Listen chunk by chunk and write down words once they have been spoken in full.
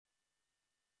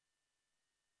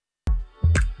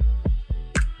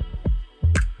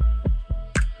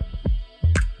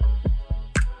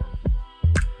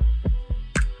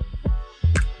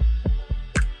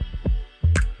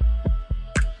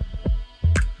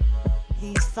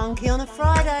He's funky on a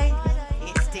Friday.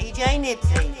 It's DJ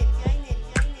Nibbsy.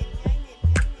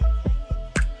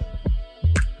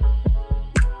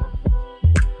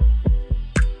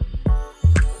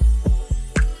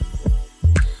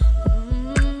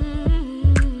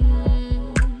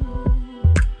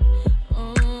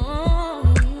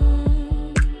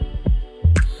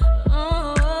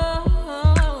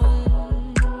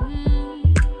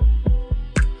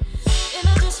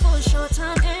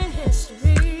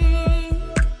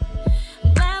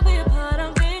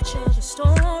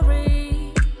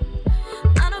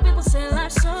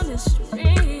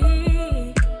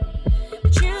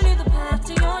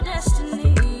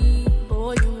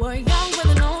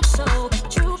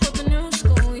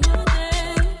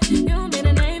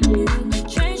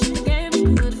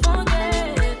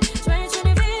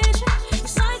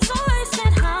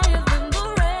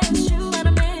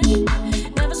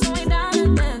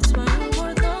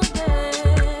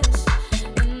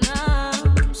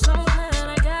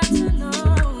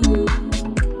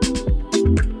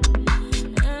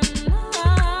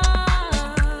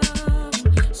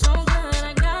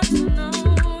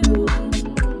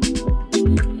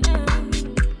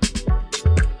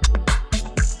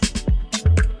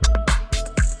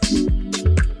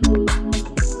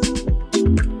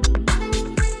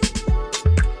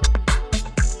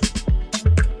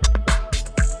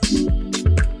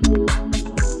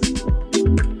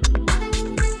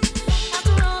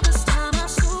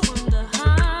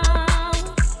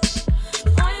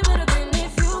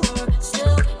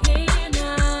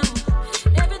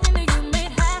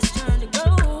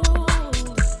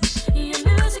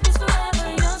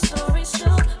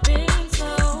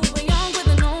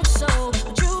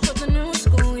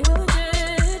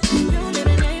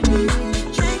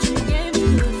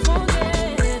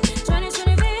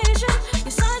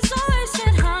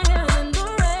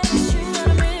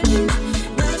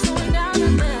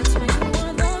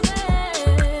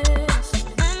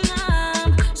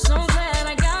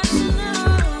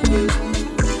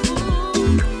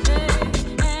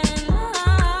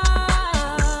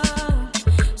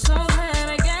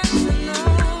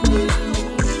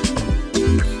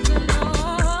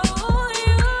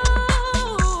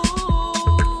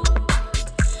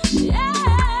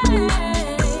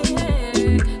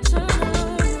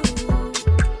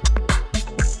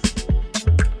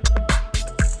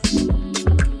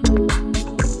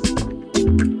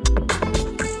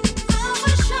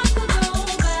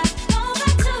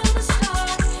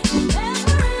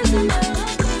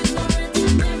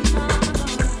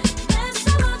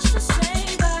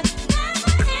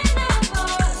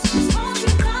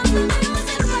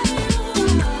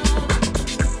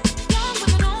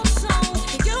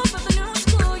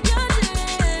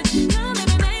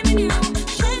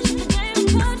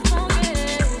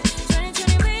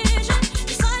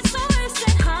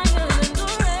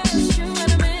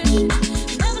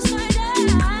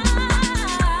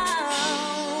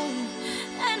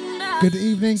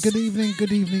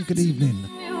 Good evening.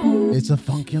 It's a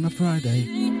funky on a Friday.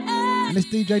 And it's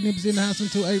DJ Nibbsy in the house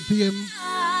until 8 p.m.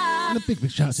 And a big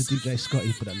shout out to DJ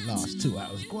Scotty for the last 2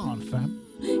 hours. Go on, fam.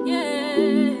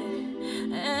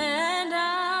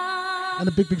 And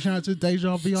a big shout out to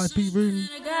Deja VIP Room.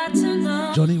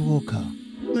 Johnny Walker,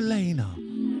 Milena,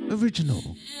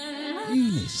 Original,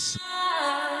 Eunice,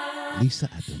 Lisa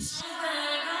Adams.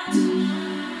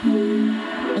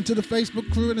 And to the Facebook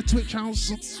crew and the Twitch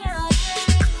house.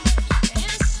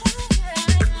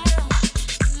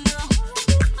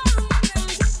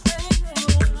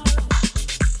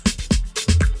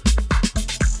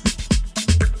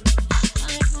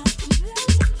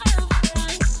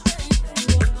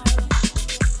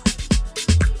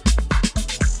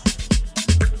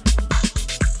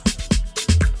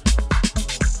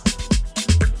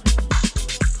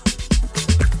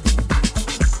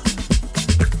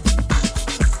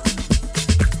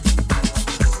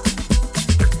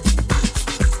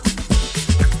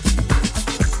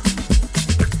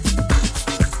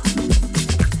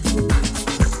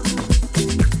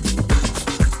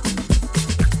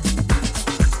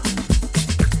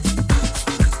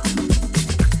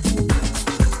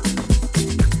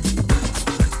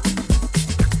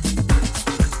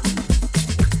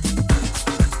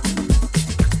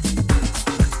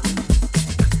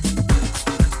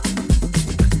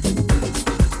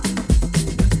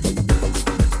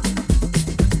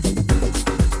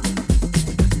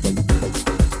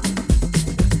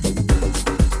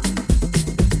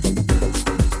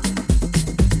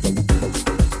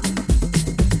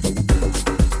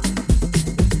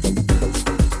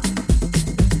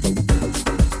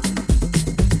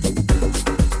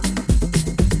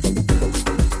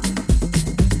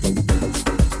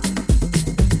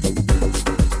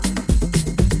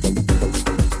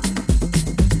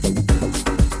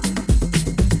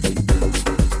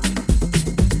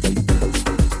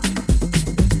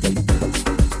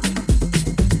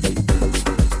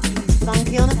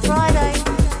 funky on a Friday.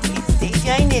 It's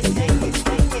DJ Nibbsy.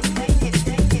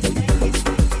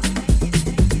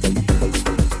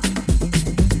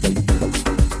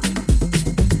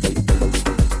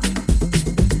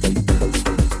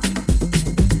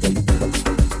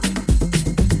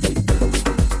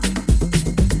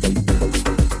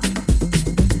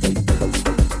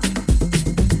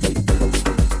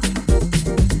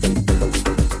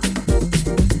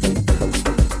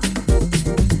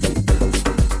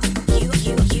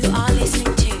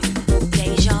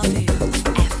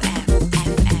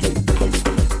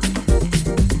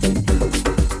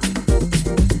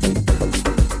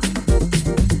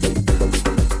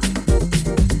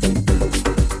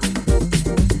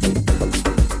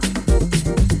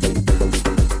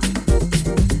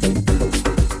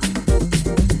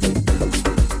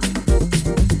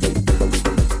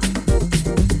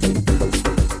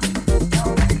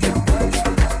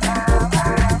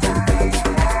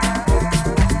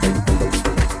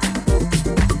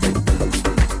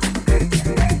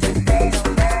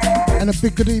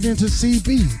 Big good evening to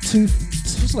CB,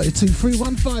 it's like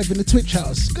 2315 in the Twitch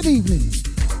house. Good evening.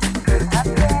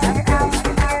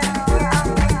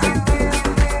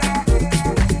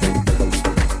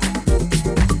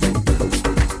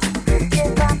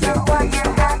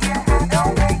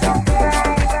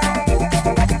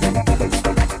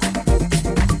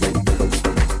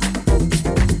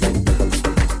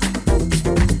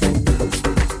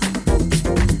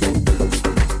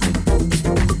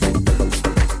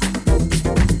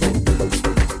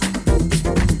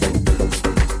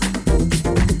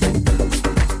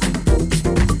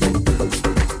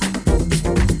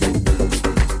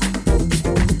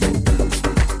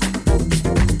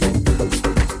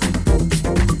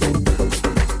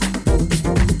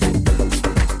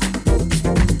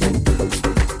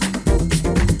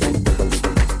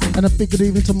 And a big good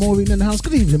evening to Maureen in the house.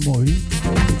 Good evening, Maureen.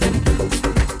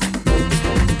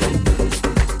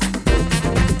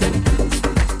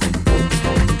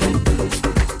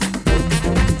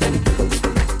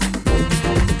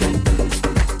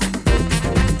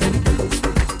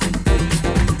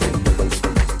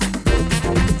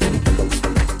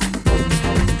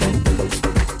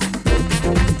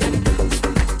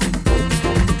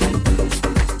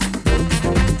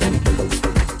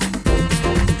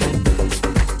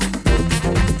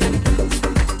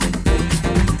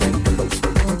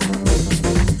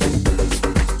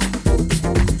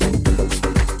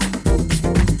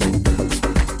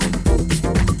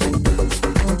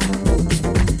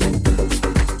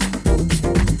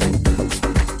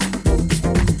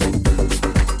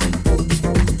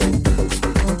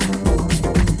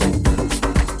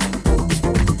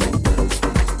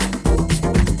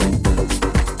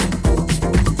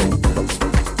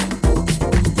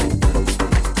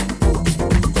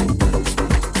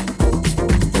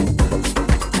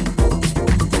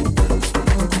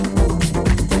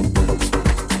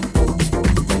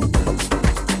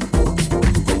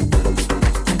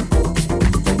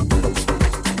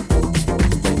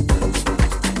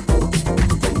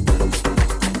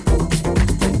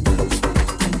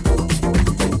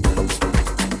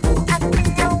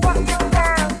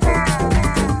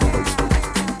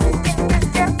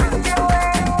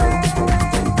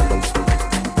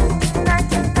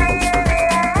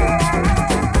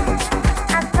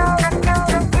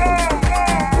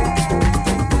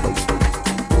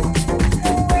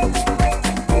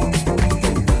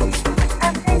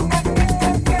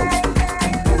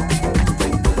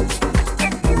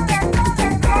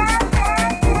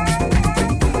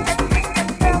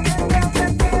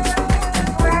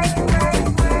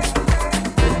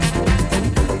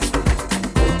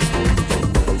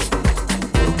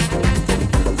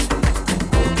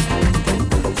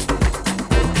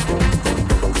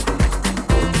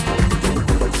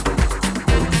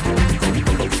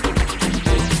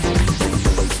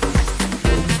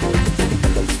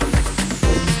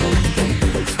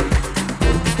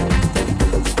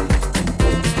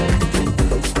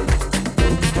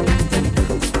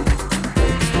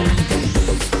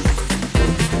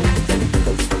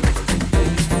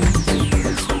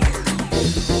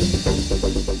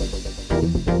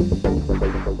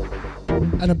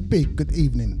 And a big good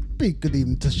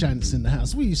evening to Shants in the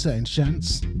house. What are you saying,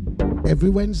 Shants? Every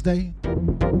Wednesday,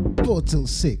 4 till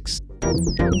 6.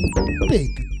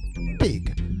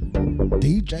 Big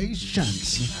DJ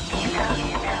Shants.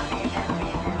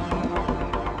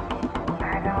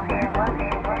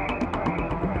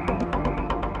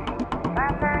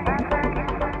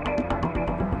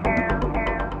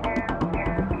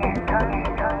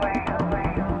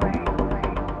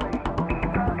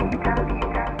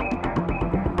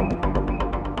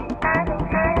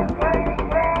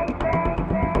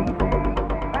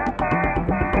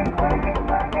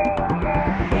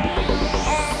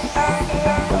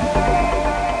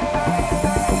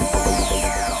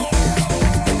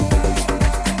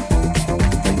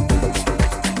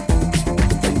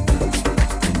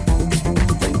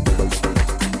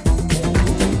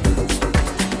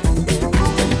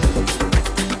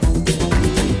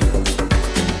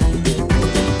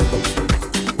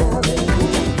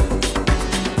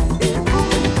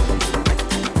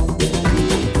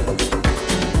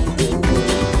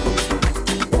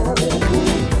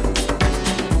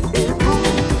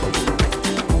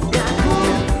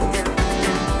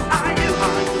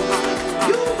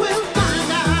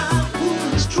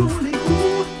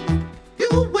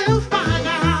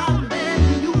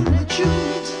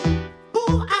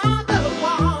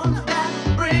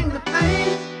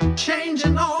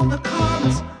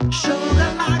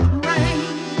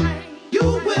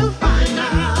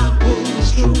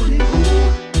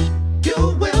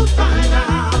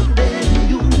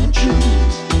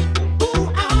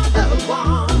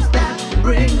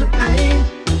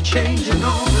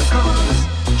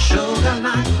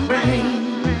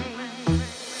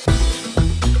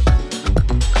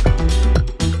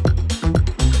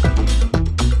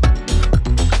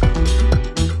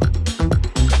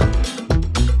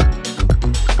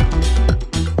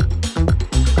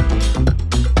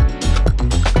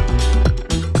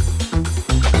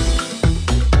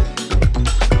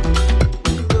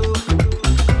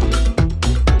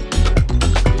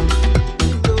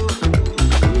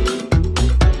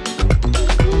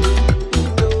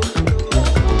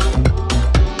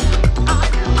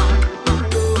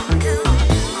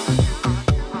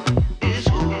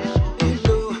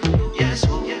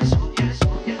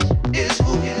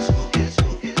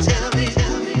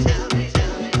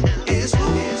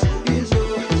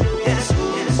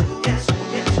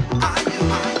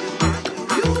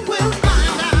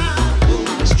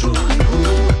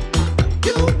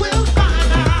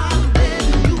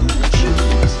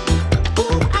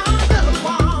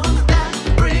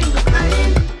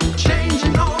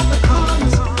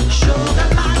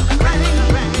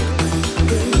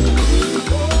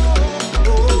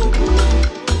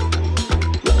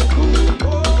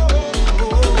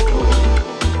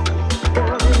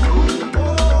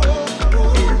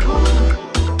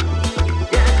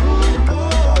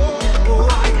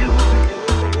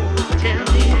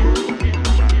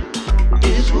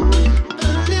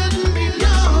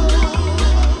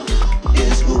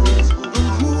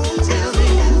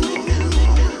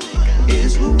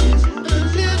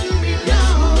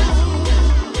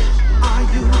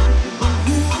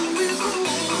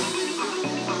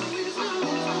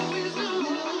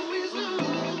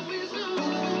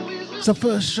 It's the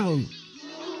first show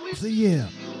of the year,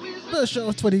 first show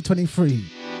of 2023.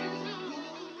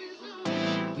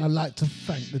 And I'd like to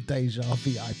thank the Deja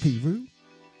VIP room.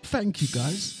 Thank you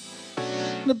guys.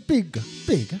 And a big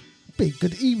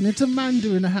good evening to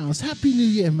Manda in the house. Happy New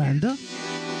Year, Manda.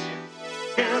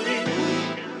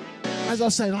 As I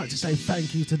say, I'd like to say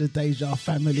thank you to the Deja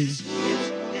family.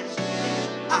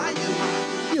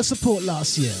 Your support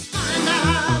last year.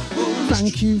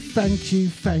 Thank you.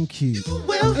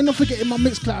 And not forgetting my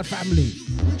Mixcloud family.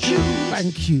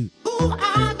 Thank you. Who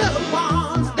are the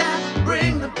ones that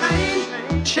bring the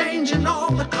pain? Changing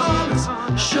all the colors,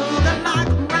 sugar like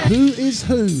rain. Who is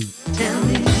who? Tell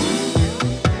me,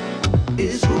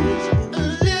 is who?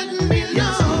 Let me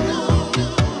know.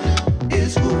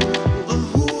 Is who?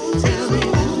 Tell me,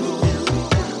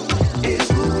 is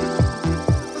who?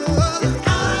 If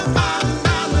I find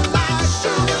out like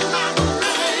sugar like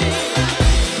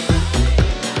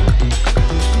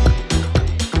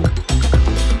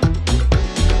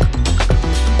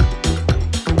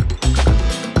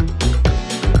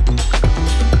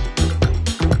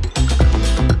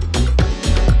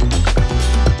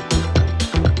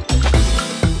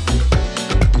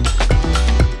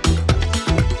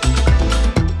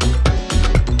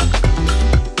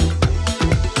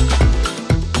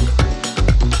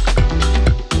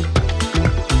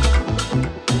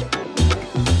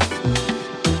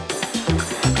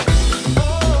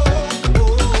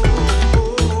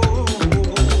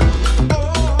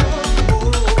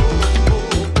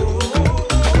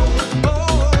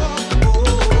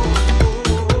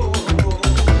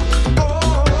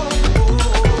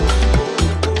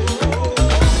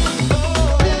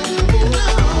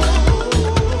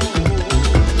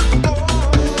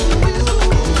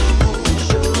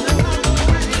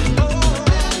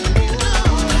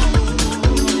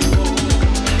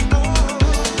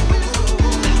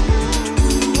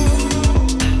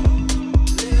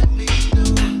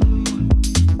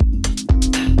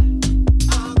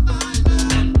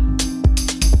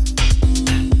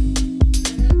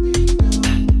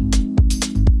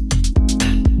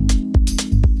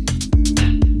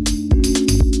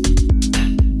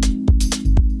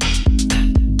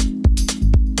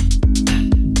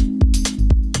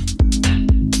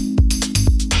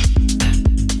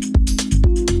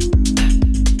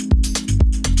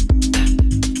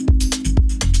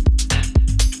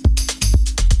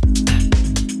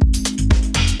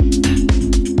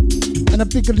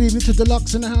good evening to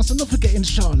Deluxe in the house, and not forgetting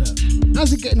Charlotte.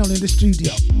 How's it getting on in the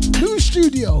studio? New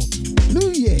studio,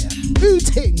 new year, new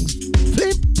things,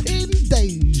 flipping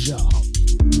Deja.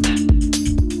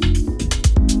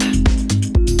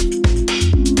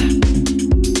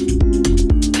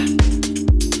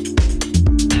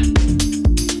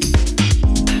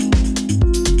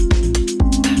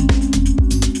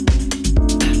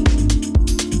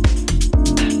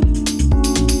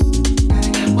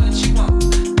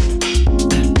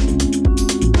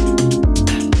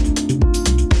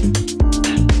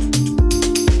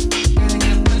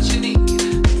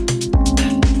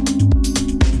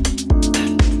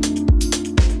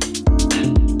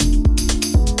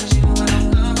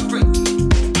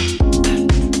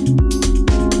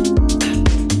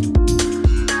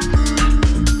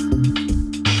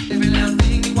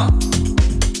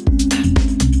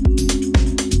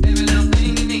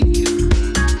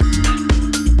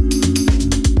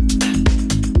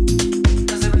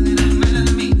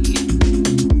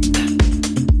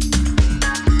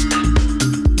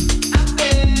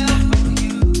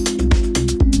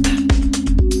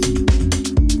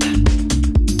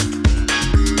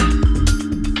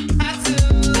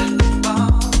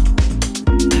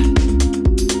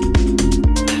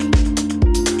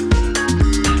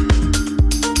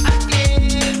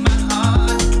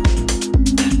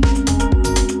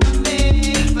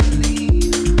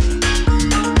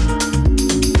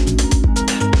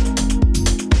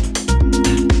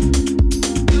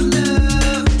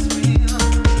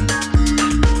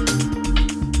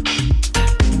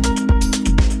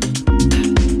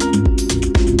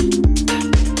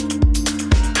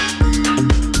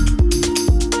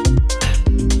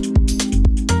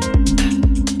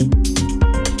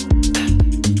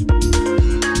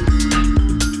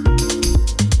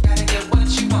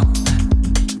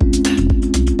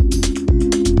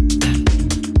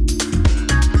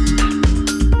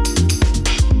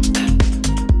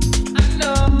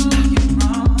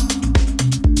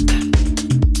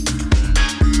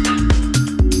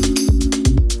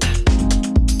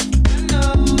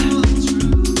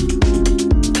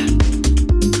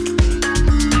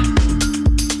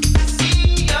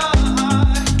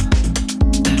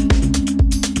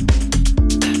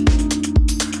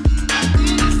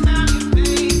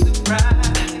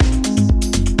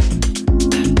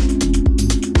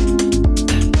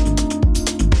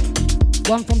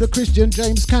 One from the Christian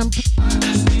James camp.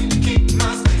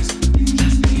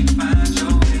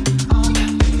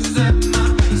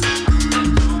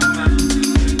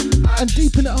 And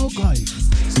deep in the archive.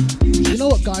 You know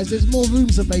what, guys? There's more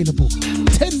rooms available.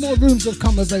 10 more rooms have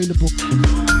come available.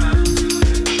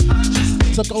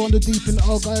 So go on the Deep in the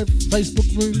Archive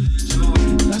Facebook room.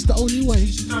 That's the only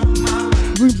way.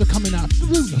 Rooms are coming out. The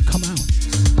rooms have come out.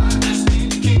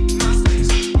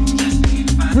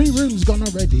 3 rooms gone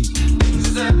already.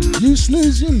 You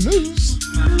snooze, you lose.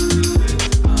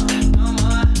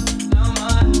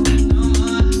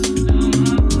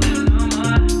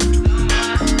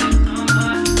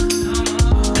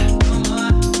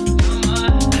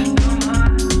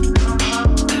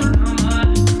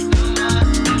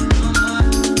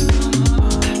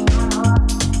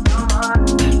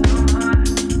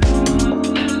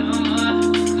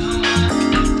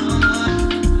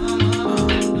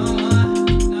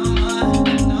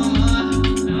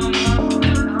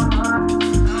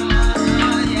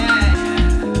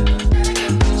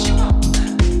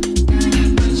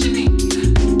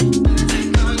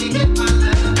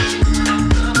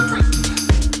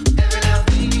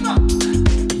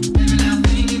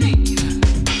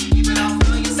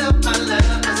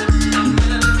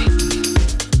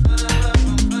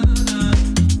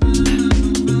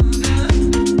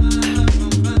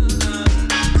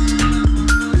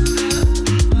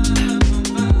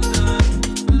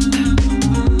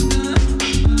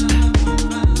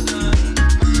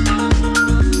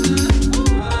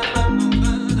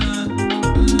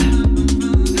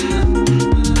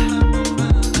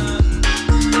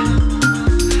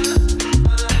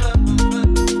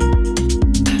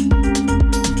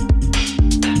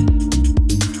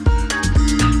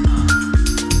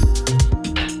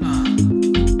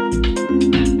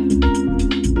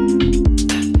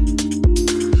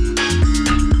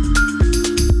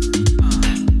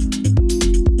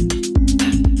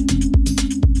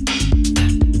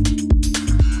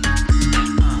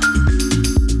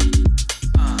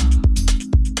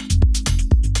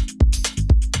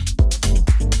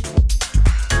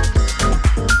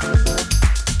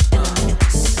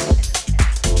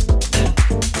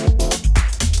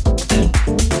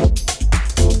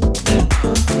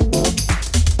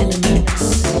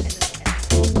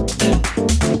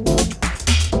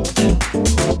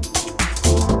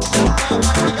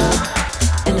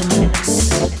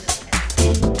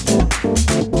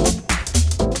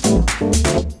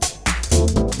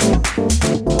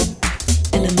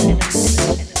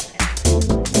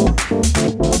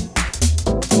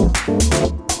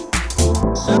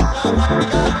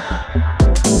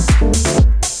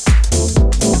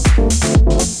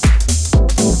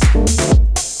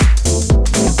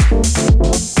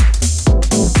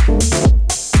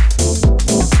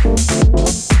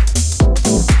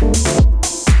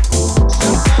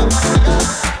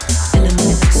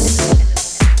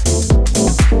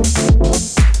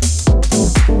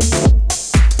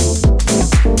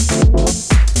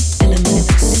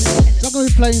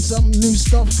 Some new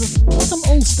stuff, some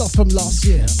old stuff from last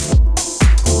year.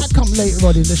 That come later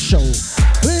on in the show.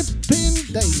 Flipping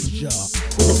Danger.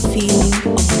 With a feeling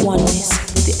of oneness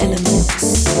with the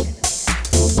elements.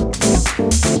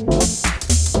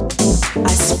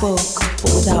 I spoke,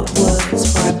 but without words,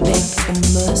 for I begged for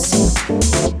mercy.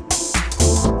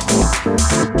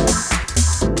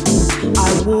 I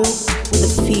walk with a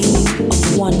feeling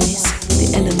of oneness with the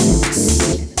elements.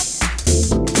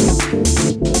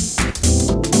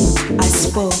 I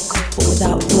spoke, but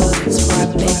without words, for I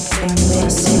begged for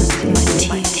mercy. My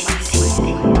teeth,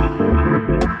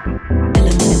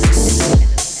 elements.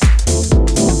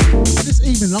 This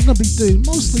evening I'm going to be doing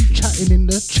mostly chatting in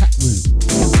the chat room.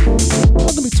 I'm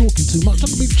not going to be talking too much, I'm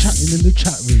going to be chatting in the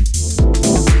chat room.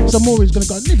 So Maureen's going to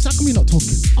go, Nibbs, how come you're not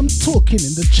talking? I'm talking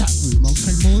in the chat room,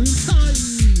 okay, Maureen? Hi!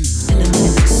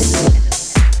 Elements.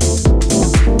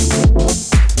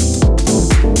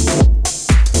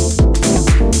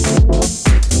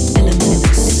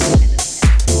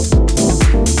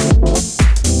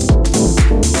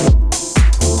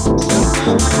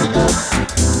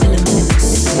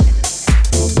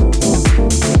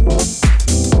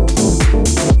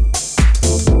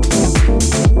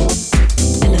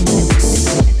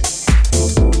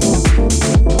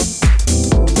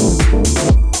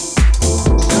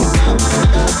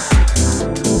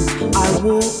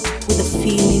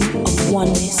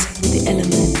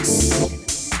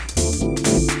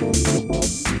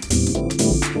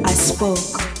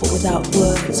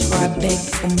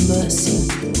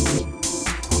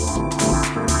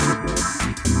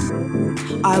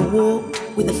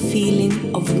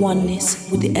 Oneness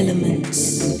with the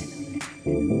elements.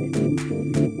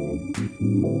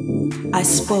 I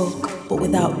spoke, but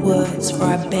without words, for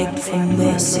I begged for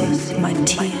mercy, my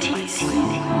tears.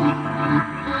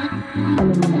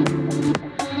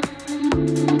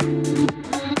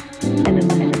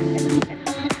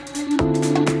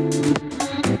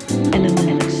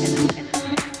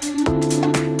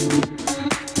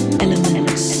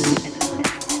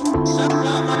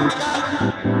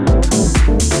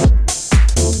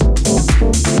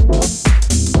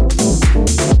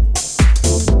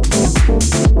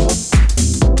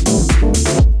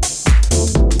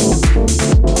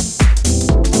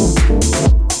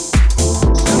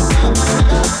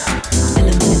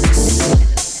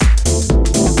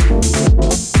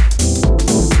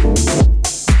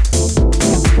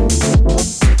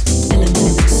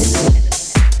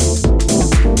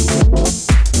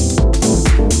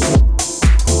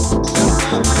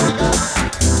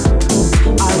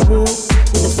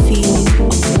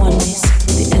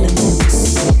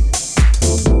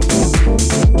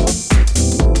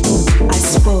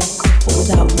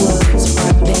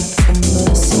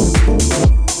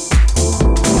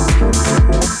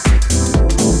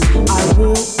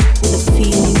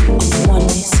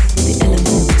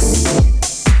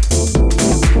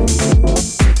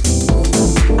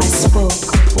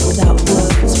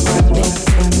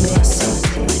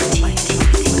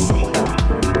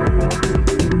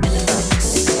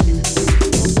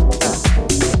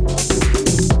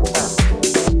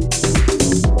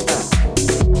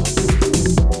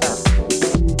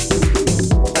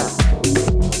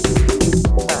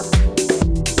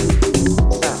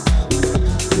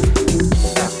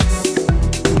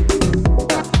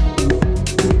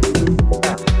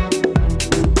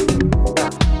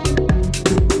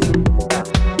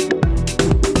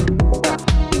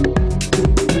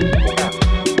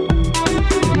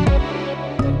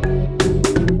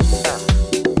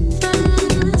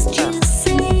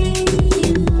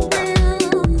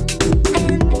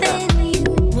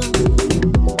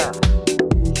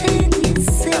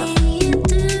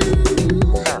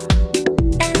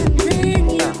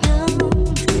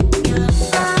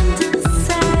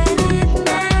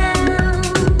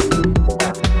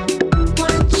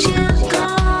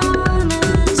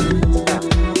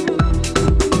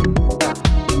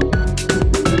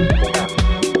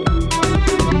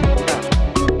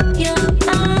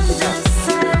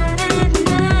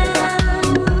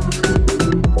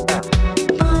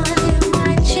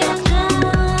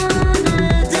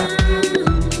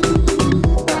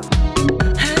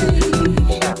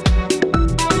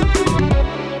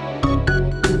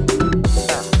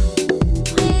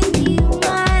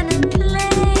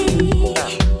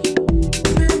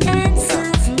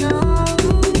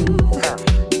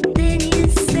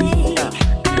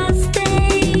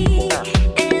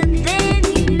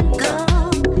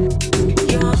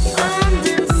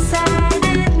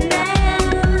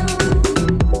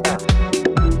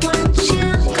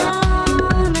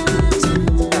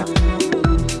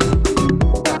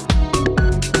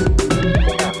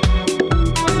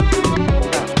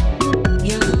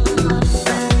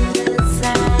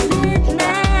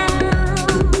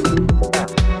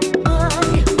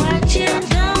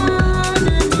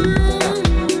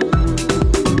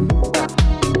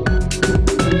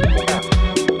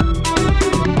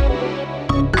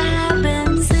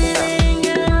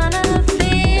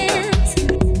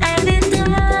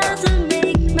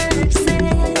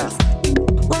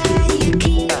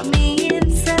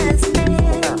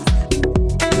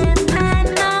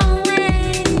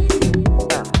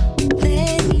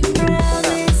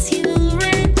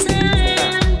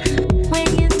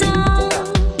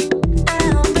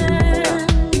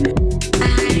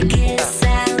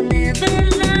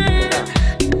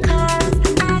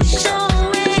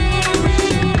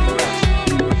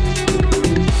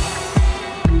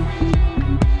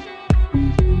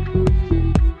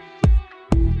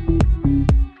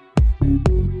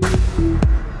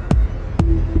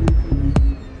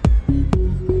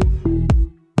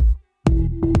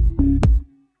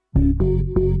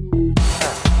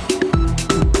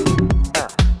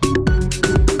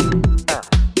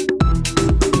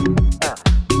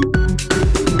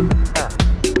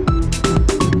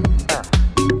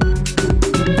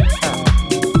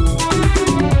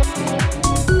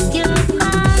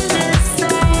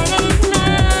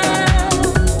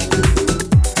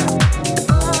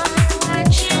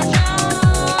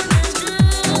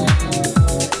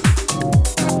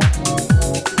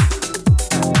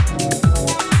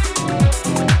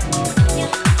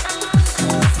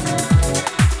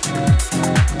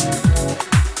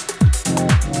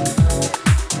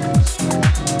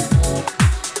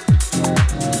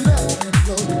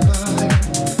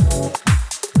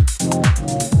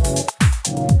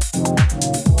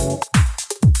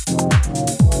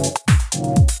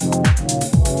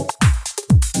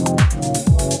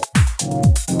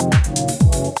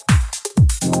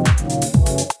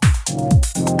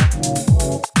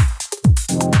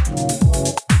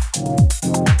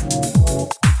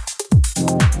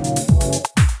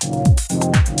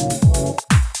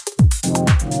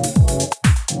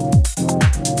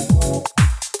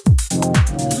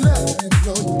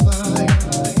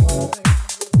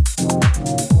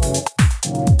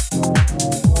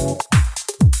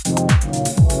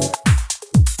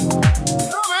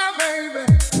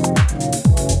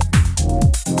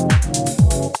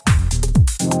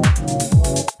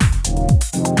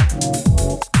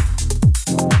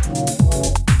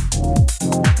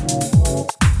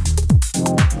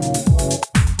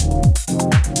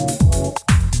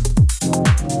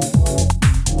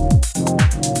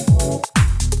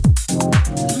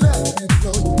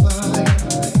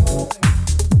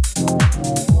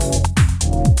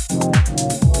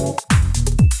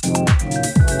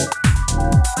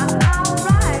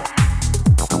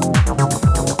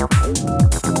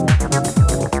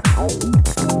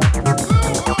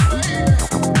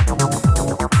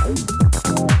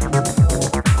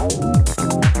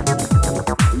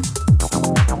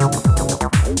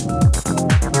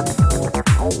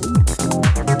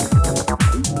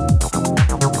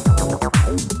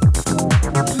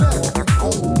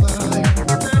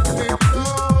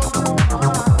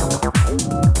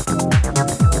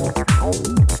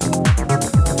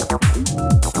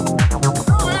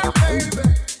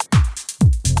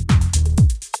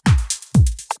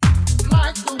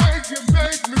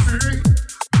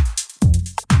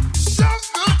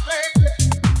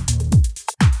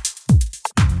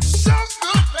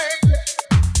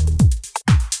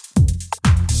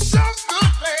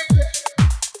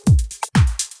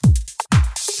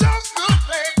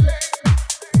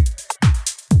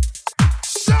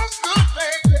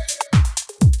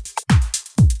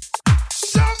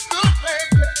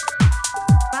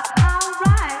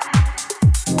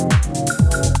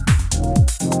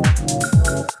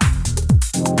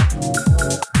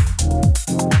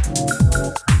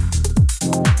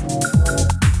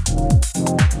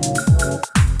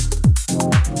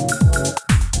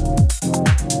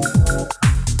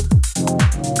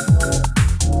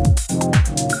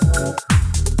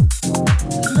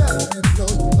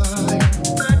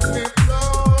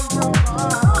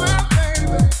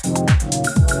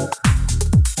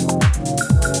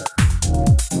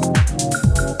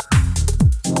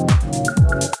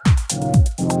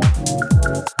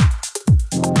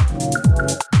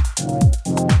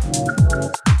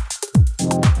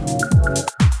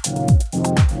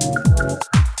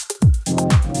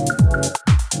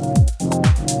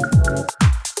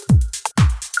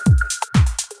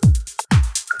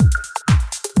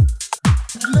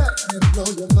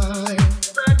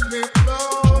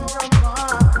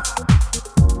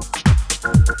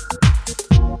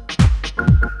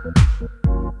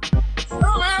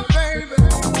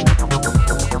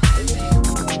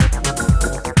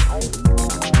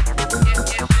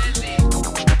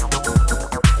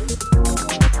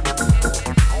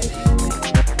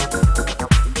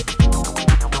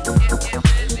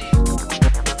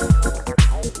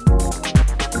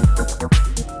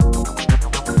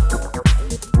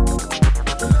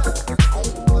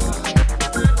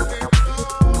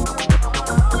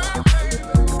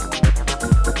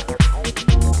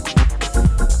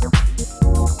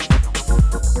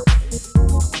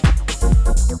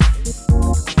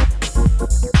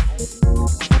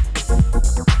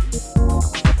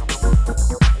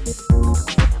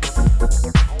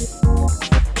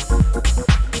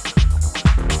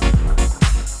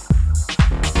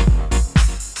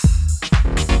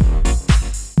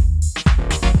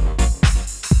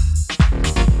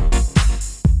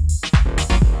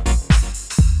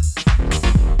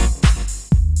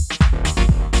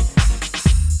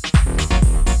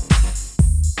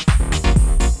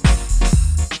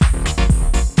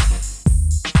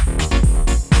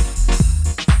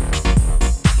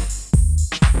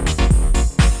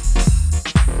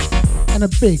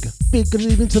 and a big good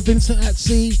evening to Vincent at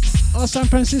Sea, our San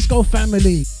Francisco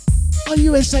family, our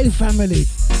USA family,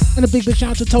 and a big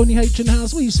shout out to Tony H in the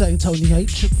house. What are you saying, Tony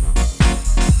H?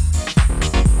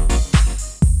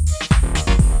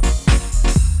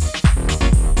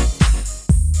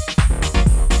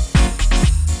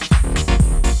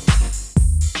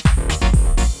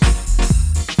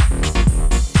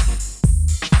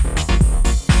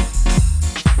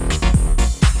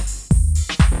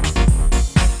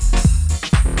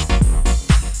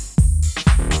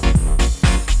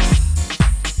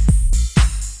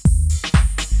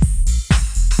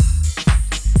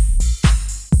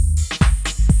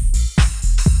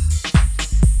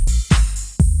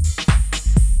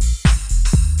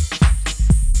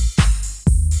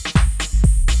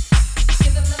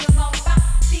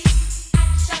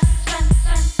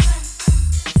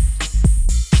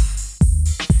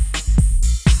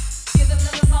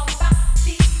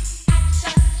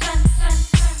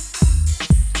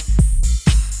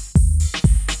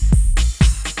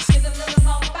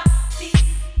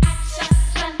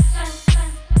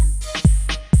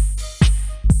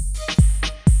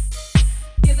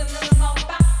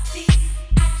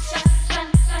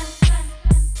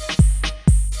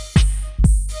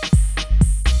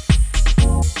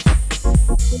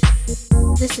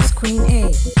 This is Queen A,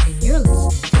 and you're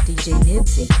listening to DJ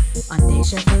Nibbsy on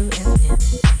Deja Vu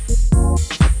FM.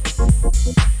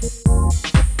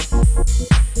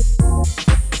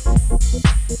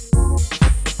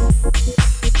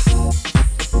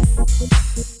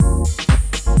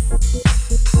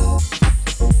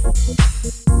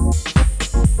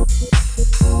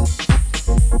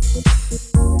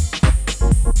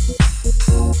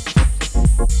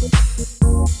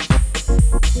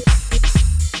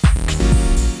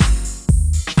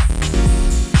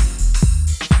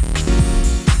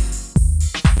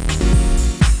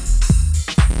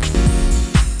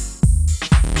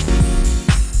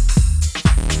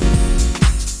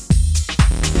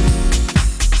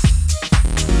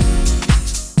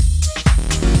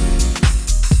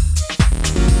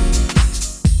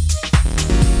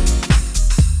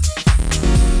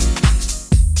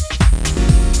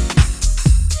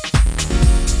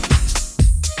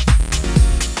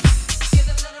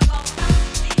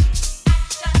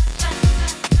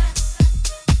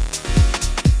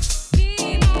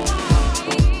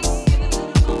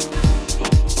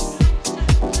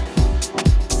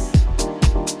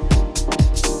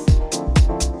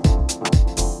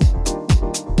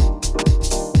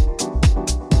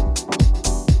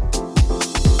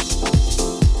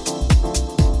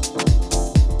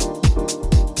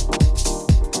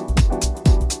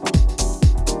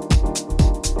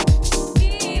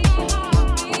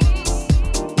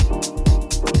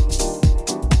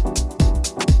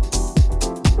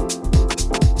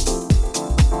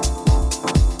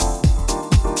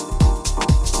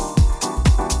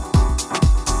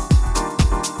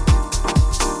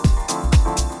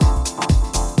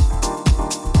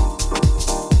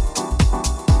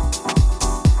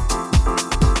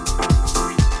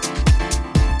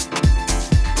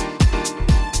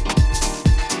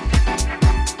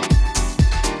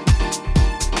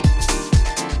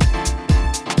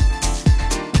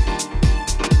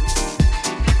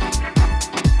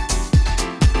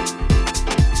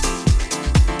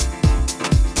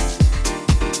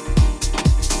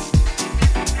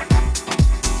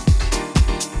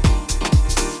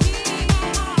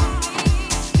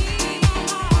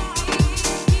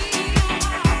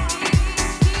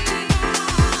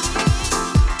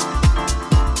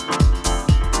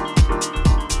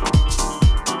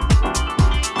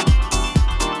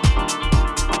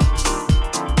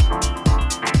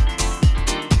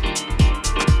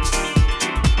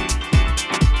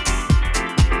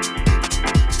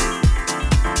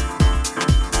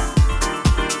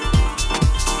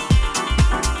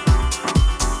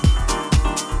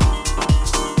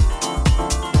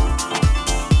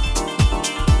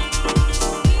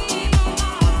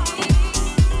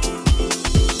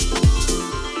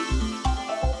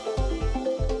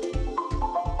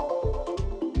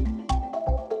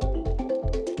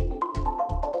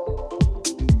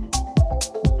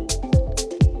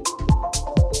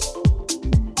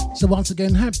 once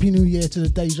again, Happy New Year to the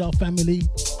Deja family.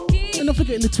 And not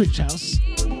forgetting the Twitch house.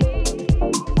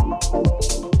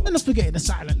 And not forgetting the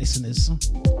silent listeners.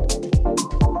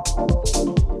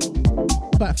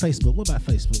 What about Facebook? What about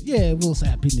Facebook? Yeah, we'll say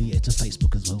Happy New Year to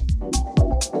Facebook as well.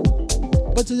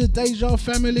 But to the Deja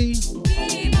family,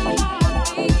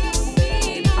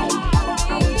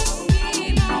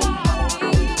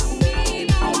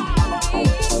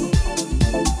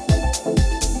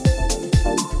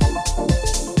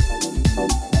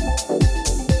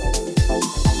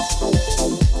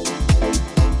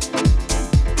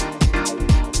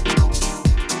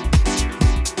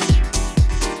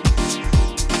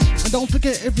 don't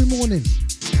forget every morning,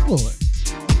 well,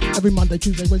 every Monday,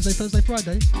 Tuesday, Wednesday, Thursday,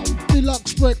 Friday,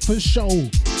 Deluxe Breakfast Show.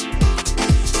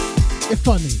 It's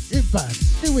funny, it's bad,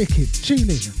 it's wicked, tune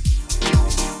in.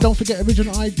 Don't forget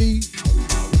Original ID,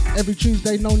 every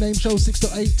Tuesday, No Name Show, 6 to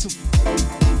 8.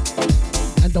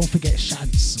 And don't forget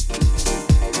Shants,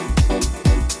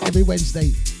 every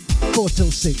Wednesday, 4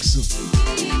 till 6.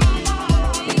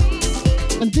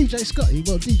 And DJ Scotty,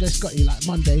 well, DJ Scotty like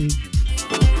Monday,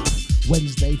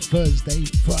 Wednesday, Thursday,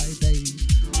 Friday,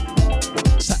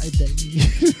 Saturday.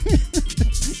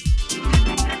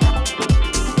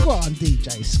 Go on,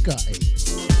 DJ Scotty.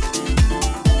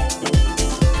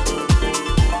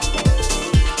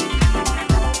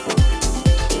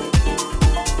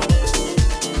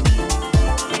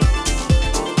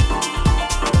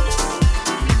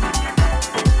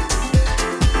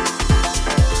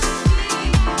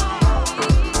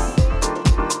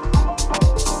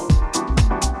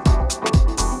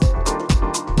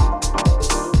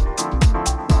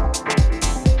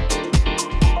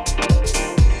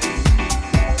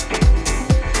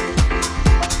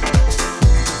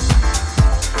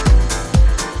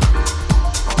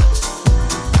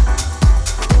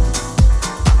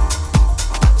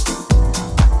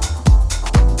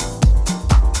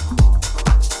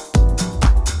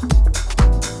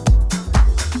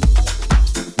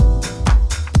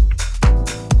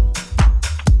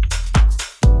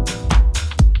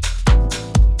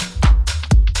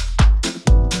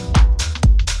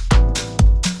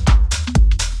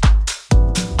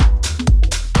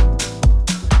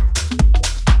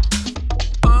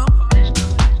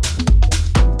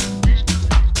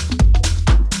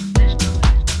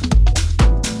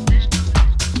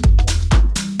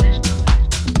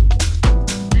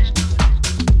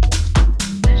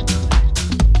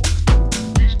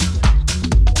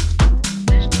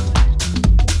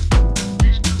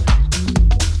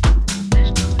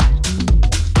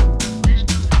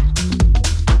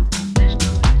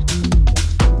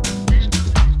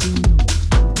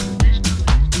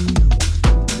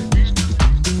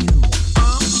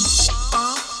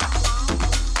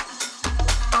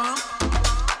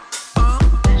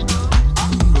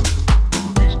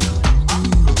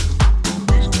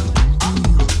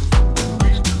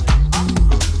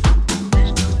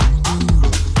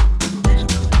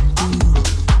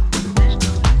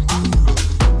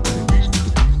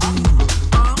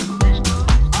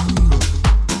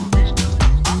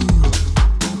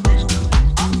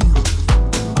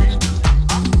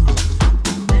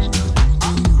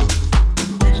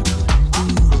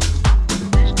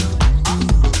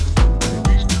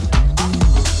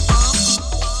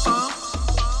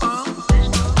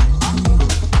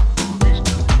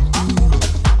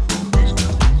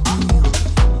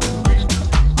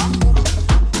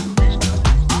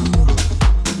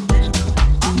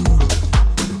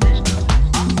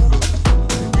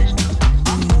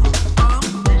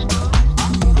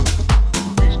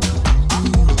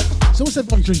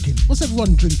 What's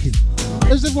everyone drinking?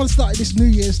 Has everyone started this New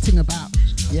Year's thing about,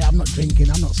 yeah, I'm not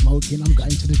drinking, I'm not smoking, I'm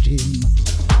going to the gym?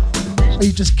 Or are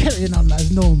you just carrying on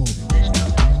as normal?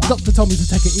 Doctor told me to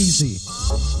take it easy,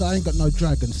 so I ain't got no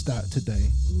dragon stout today.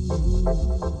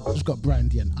 Just got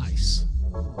brandy and ice.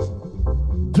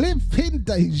 Flippin'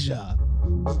 Deja.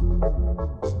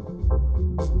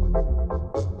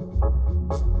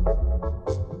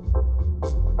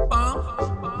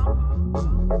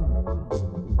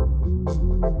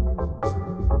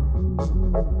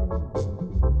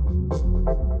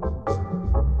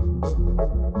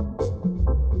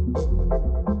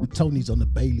 Tony's on the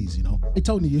Baileys, you know. Hey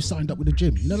Tony, you signed up with the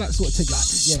gym. You know that sort of thing, like,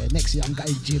 yeah, next year I'm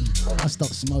going gym. I'll stop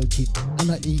smoking. I'm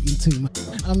not eating too much.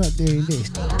 I'm not doing this.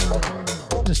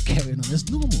 Just carrying on as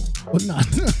normal. But no,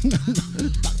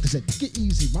 doctor said, take it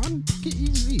easy, man. Take it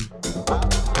easy.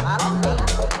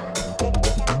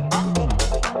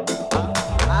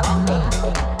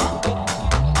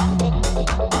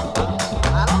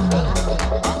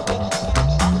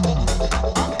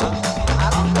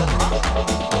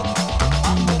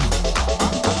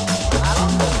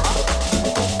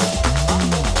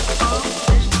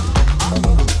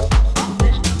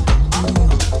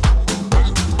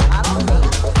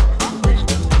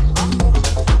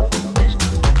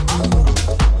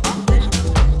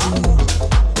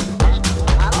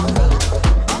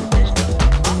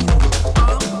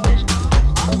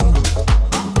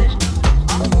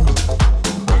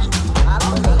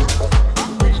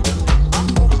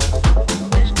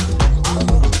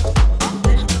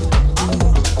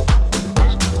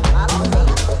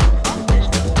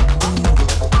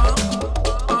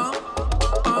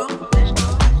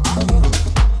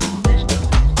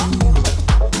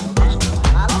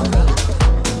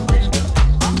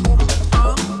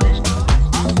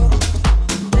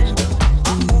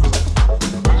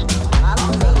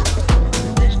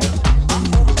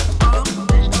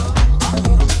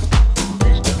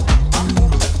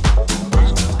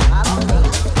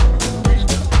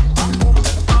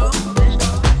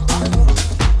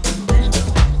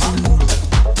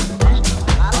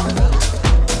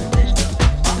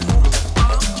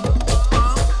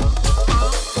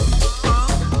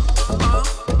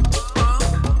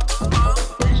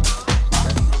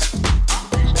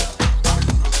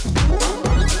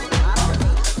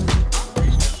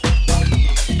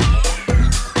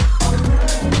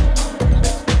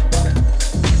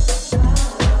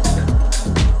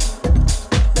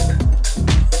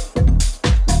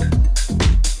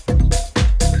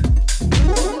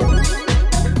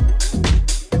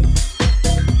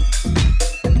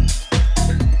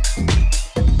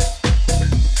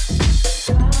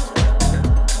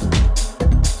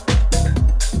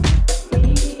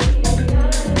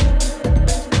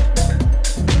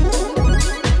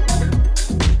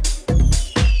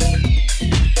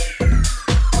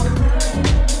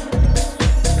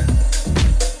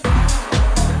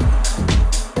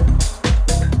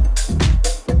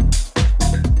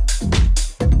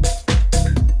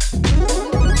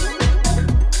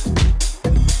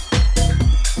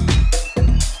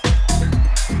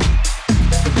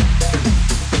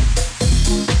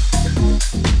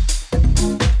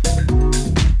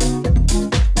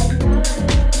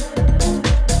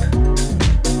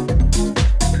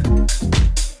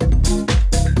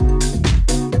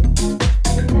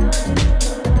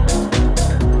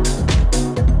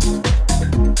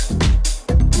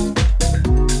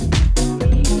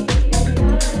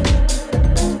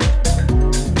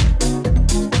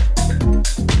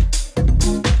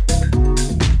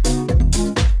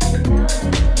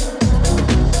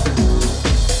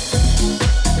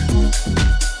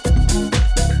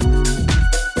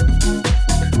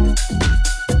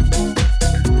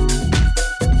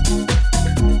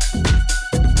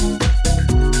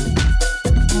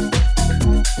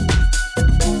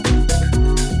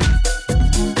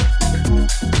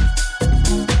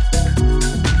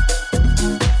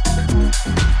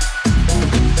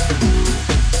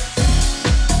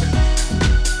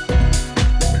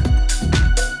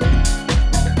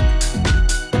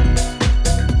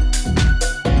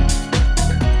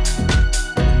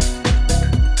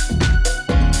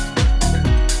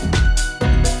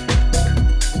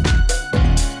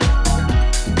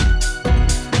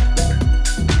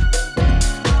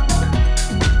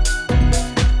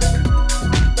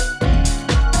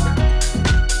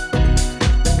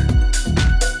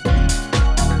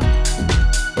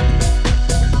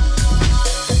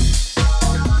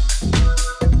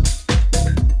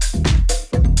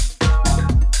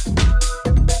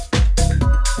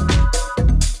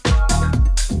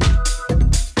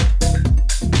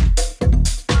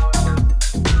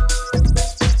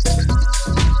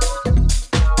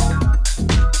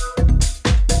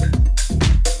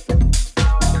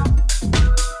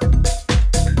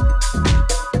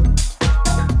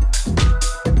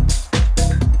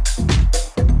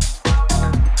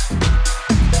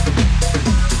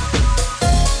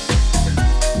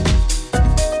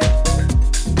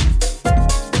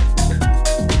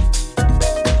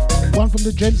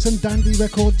 from the Gents and Dandy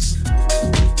Records.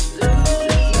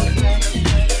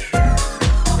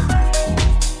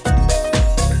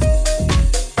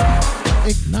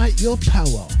 Ignite your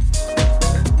power.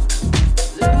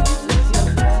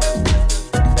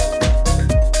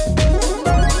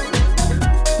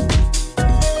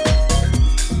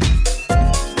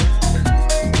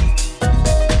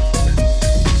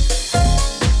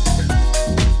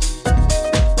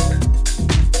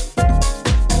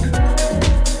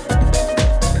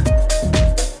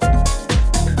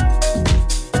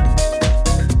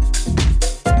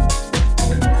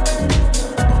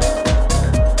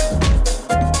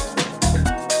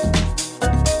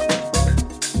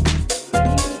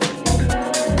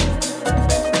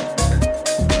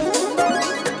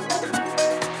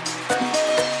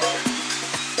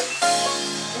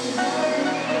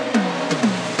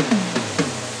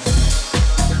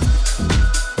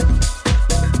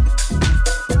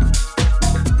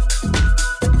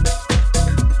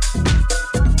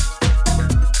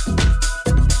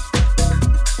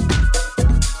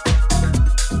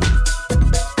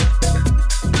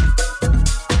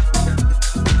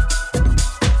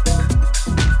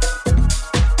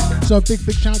 So a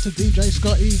big shout to DJ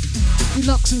Scotty,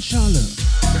 Deluxe and Charlotte,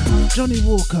 Johnny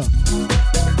Walker,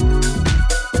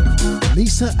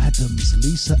 Lisa Adams,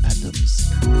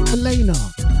 Elena,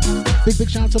 big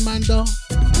shout to Amanda,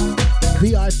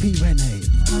 VIP Renee,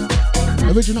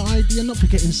 Original ID, and not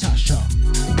forgetting Sasha.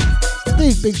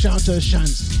 Big shout to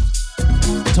Chance,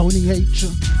 Tony H,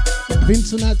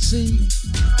 Vincent at Sea,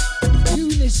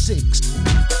 Unit 6.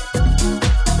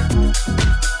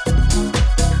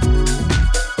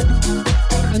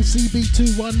 And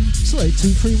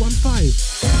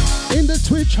CB2315 in the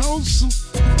Twitch house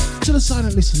to the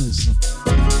silent listeners.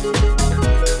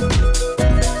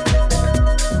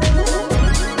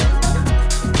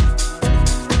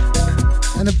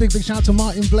 And a big shout to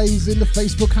Martin Blaze in the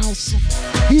Facebook house.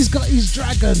 He's got his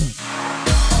dragon.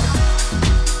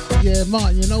 Yeah,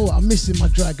 Martin, you know what? I'm missing my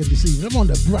dragon this evening. I'm on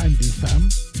the brandy, fam.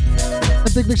 A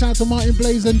big shout to Martin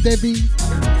Blaze and Debbie.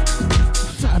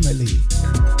 Family.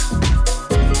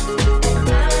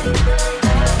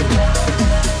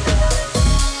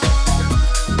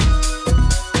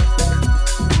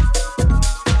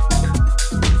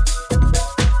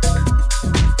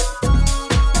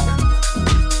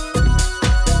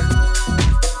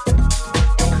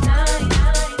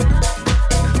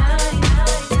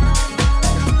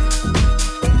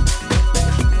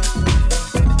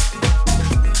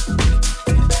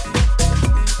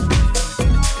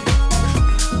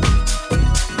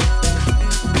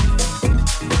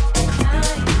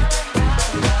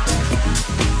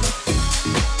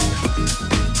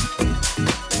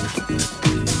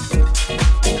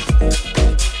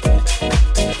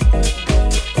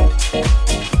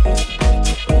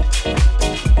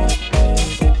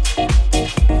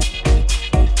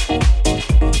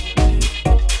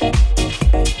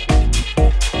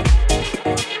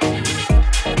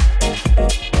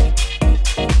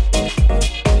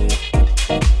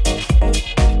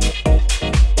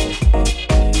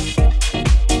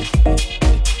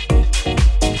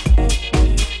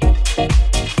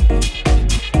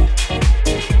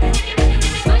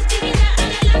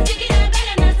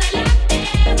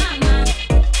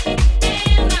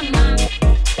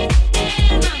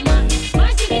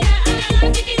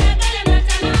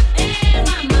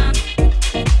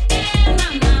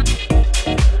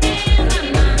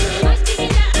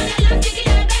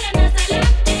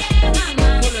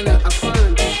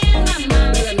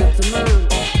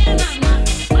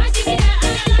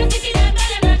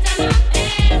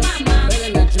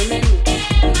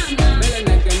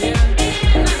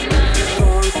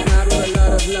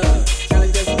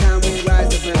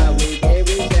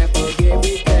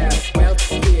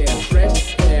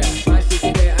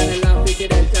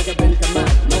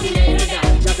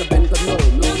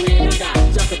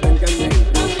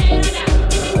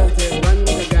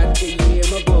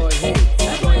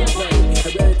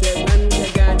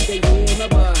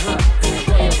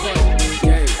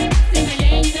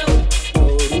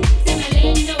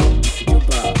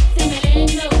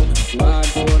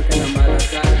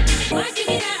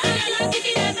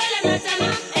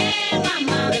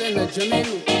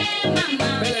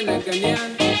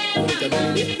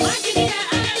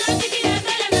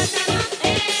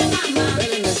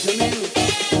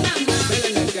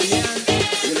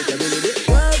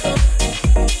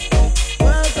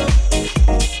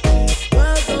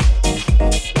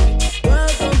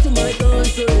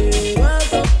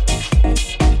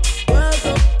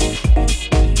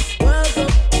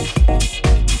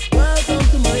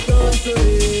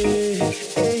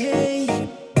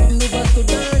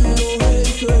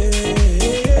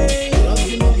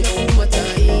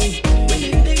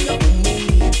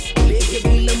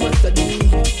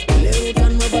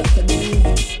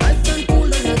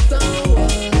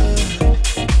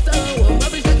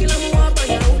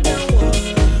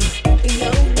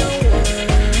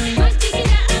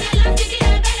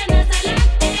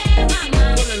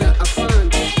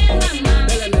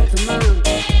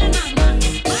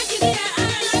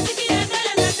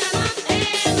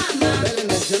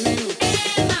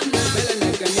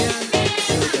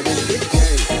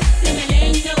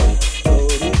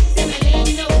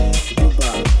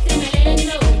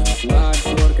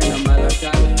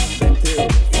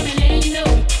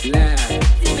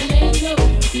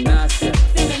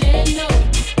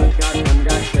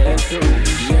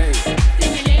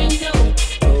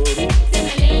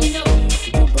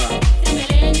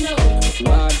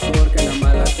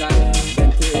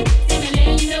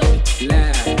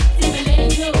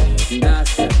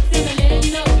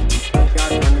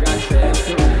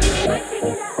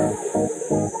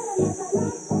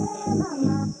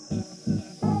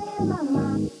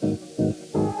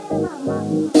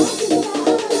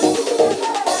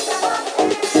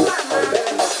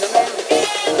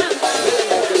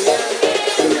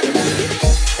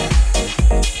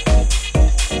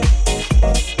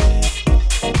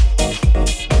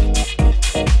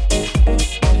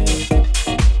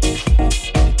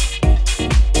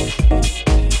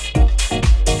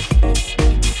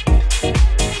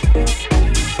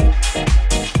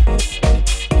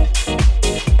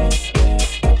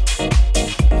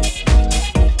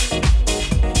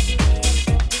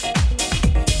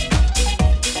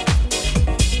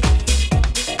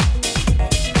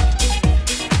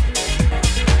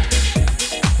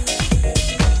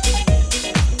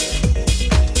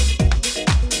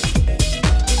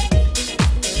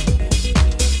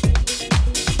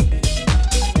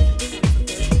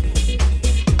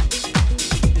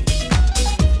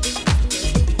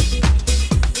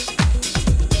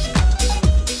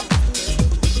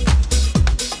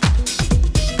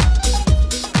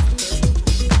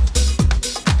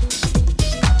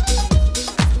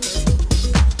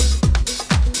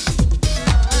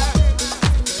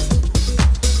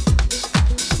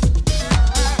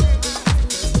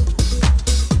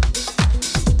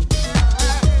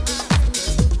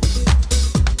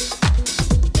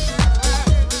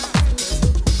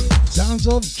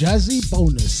 of Jazzy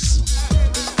Bonus.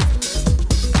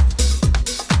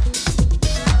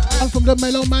 And from the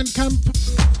Mellow Man camp,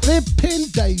 Flippin'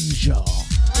 Deja.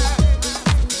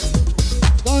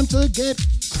 Time to get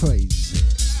crazy.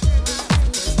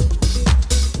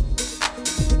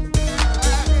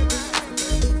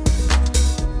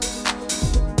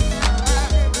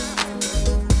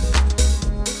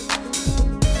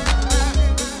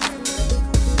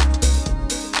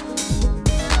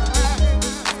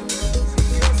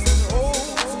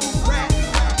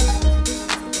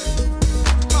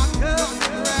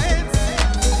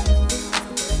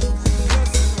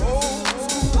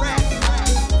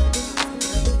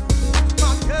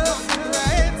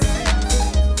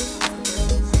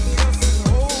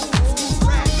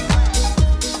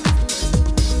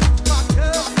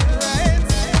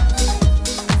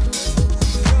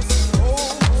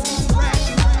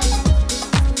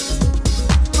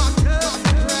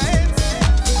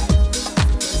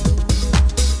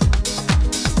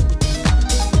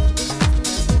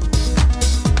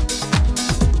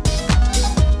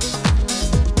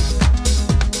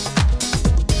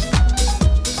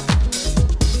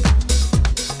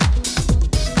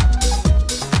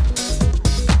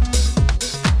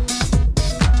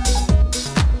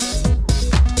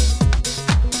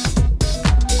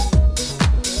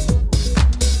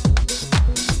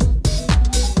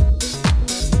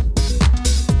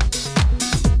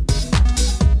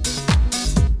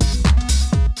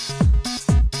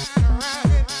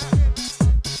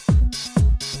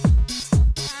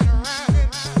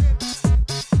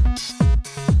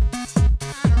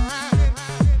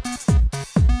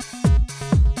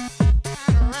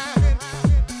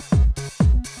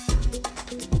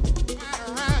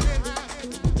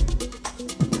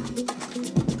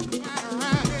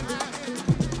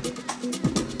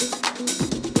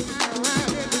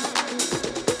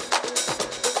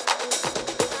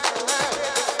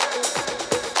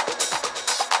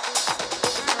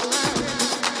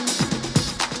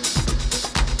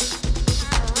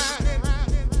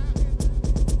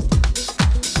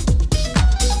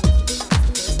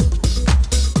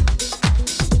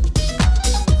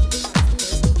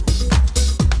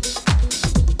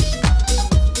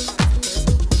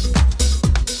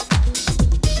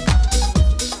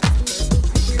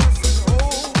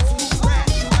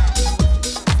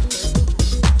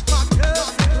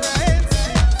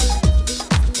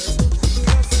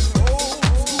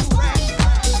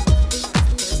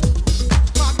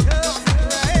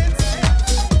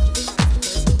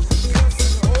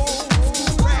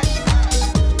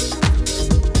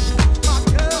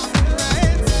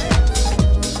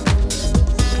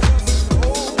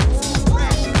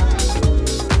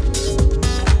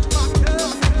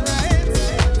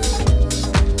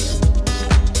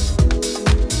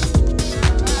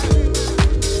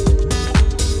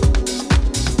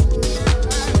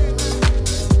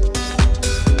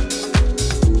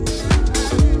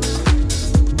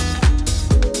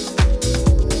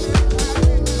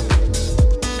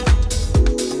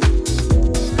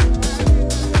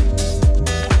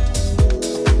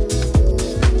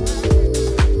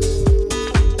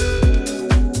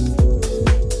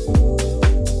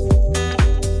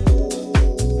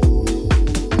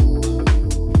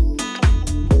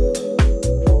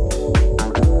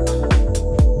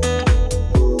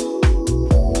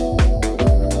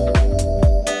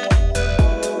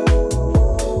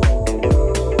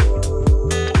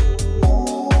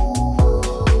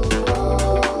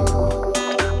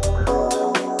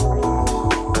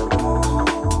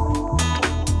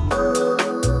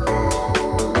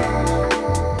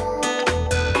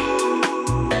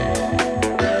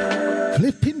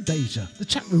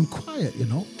 room quiet, you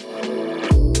know.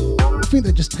 I think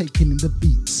they're just taking in the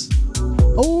beats.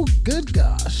 Oh, good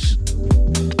gosh.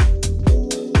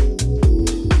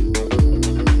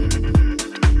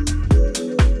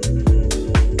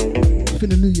 I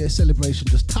think the New Year celebration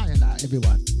just tired out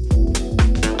everyone.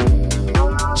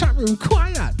 Chat room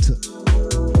quiet.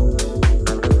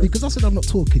 Because I said I'm not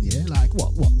talking, yeah? Like,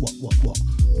 what?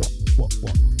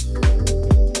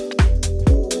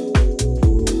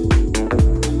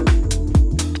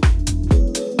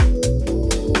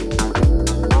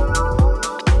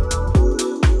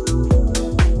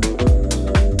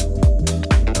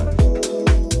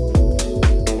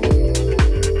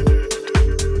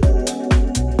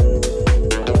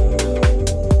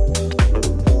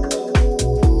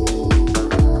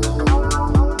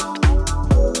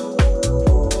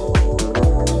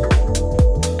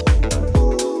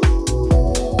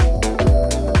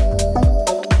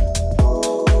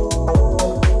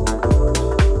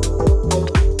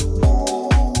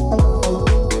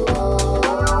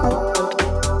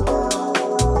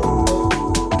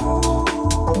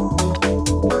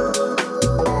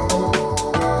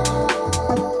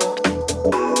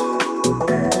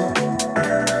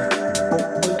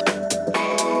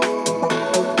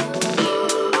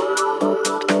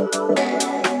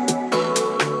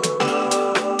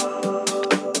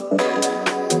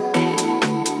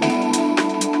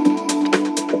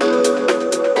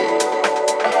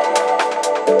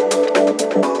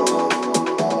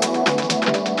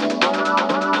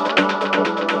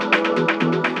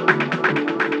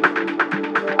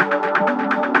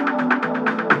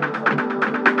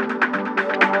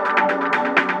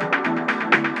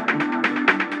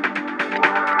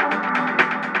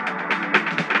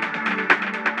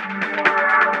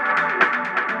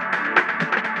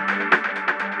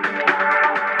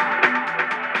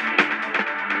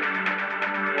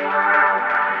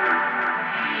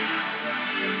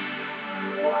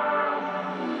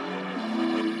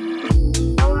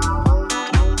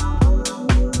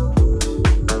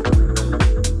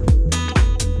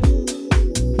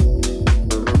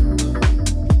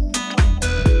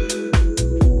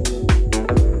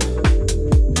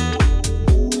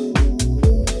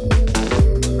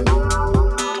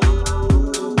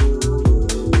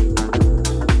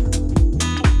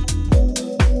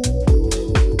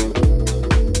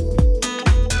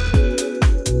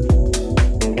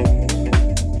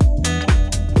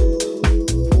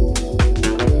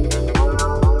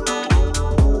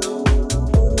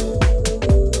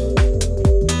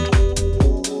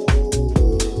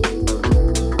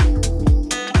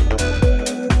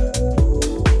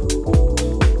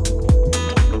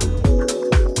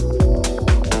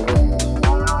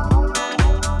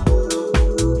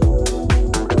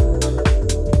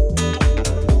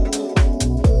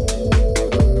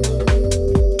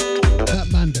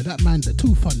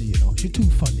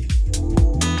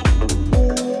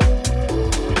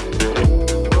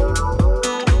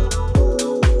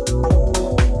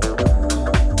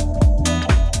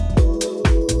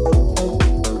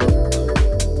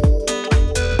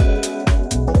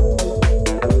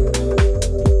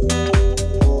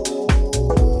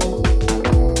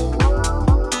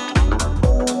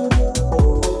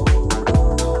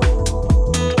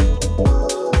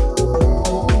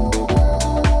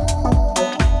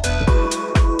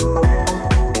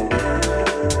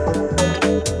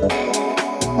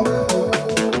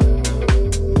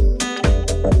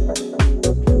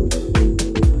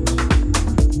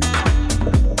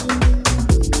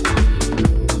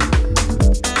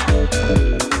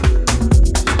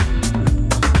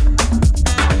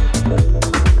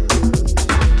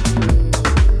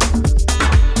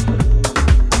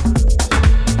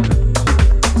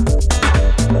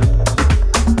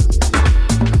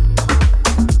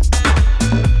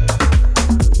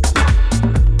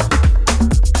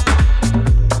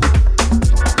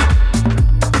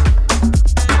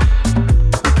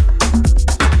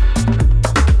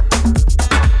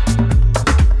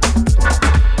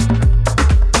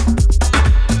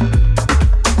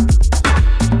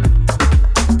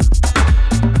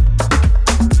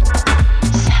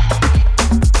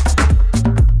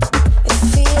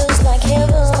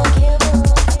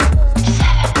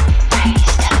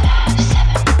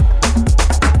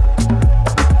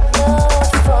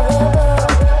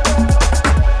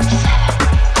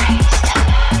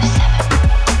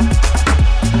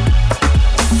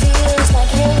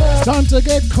 To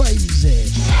get crazy.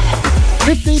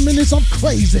 15 minutes of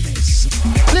craziness.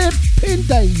 Flipping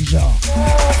danger.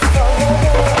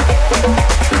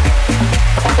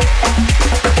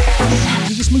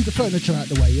 You just move the furniture out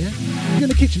the way, yeah? You're in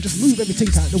the kitchen, just move everything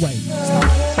out the way.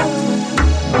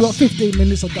 We've got 15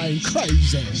 minutes of going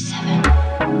crazy.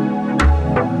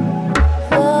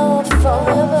 Love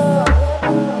forever.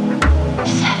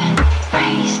 7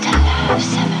 ways to love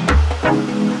 7.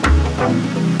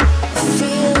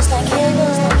 Feels like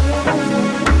heaven.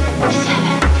 7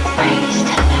 ways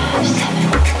to love 7.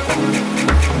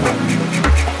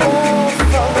 Love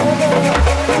forever.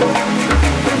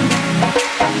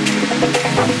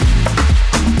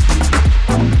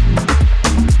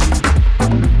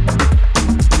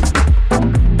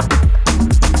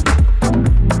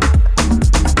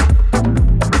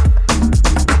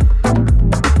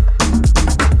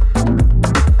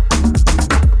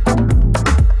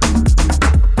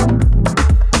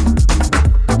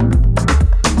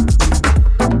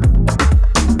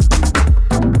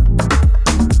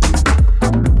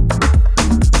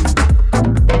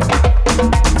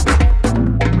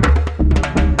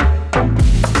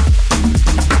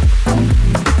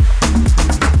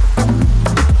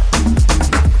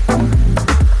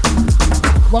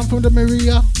 From the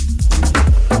Maria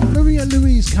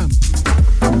Louise camp.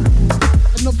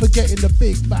 And not forgetting the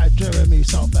big bad Jeremy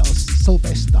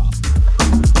Sylvester.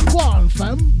 Go on,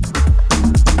 fam.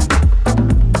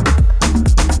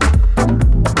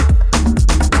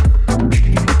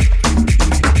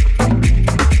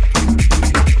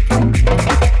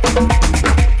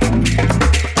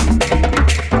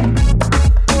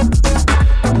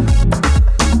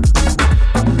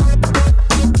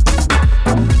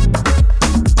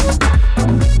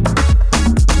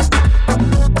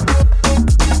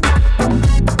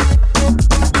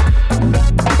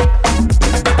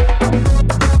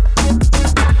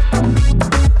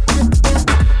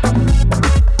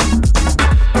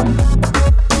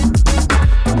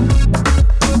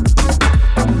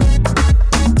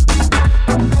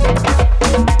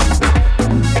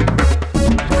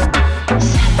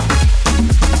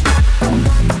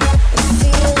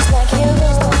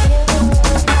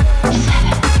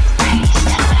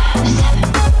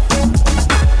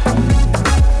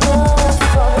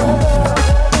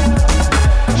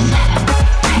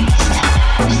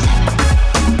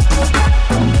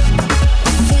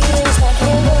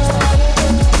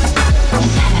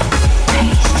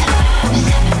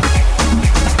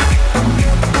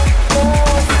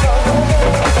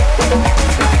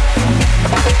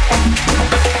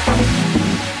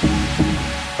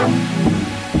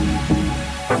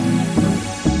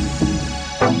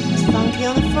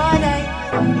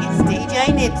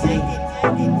 Nibbsy.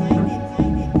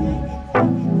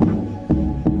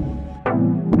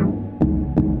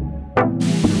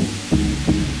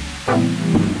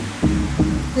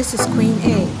 This is Queen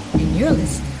A, and you're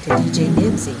listening to DJ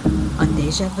Nibbsy on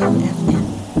Deja Vu FM.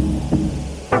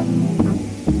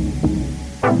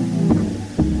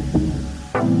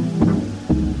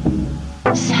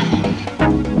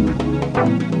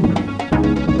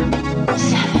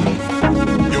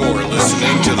 You're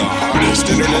listening to the hottest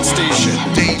internet station,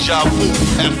 Deja Vu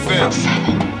FM.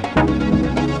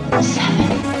 Seven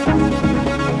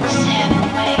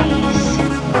ways.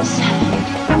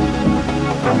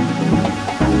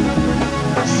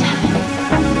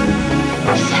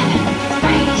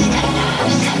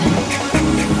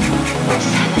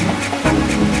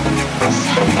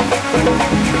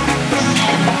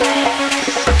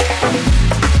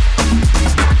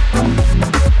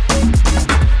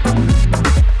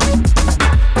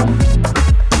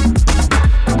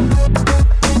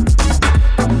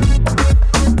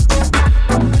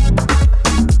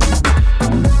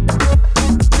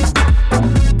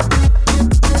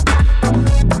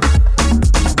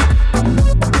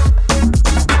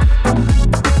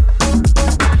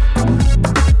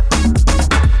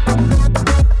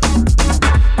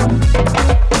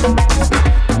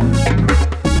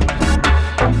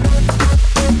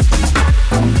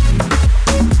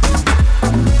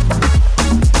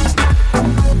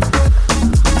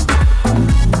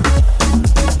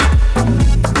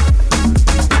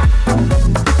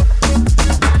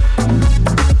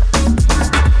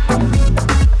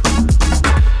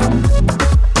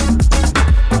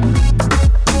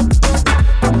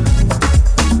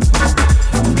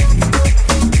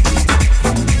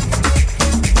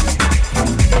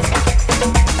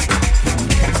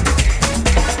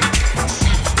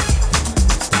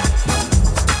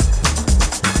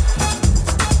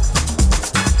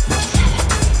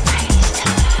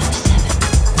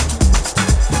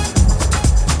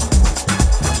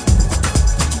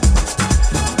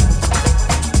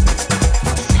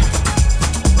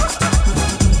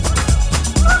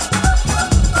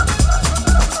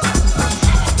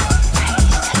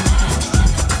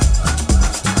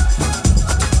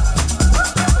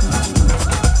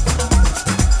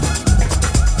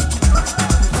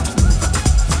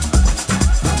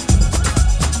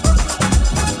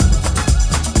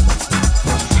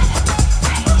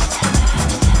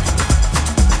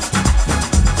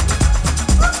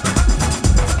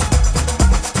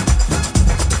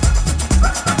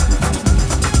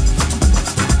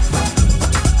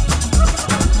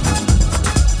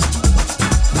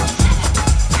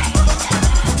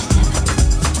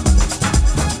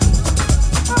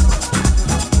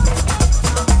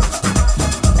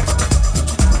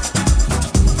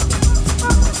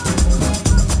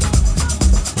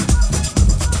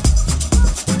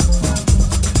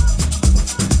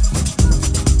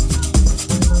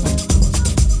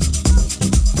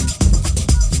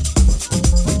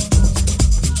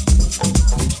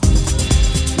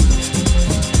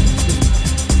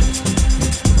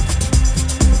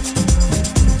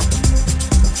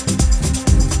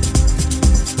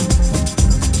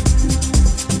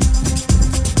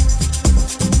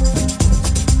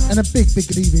 Big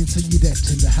good evening to you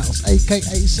that's in the house, aka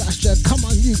Sasha. Come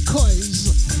on, you guys.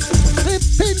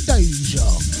 Flipping Deja.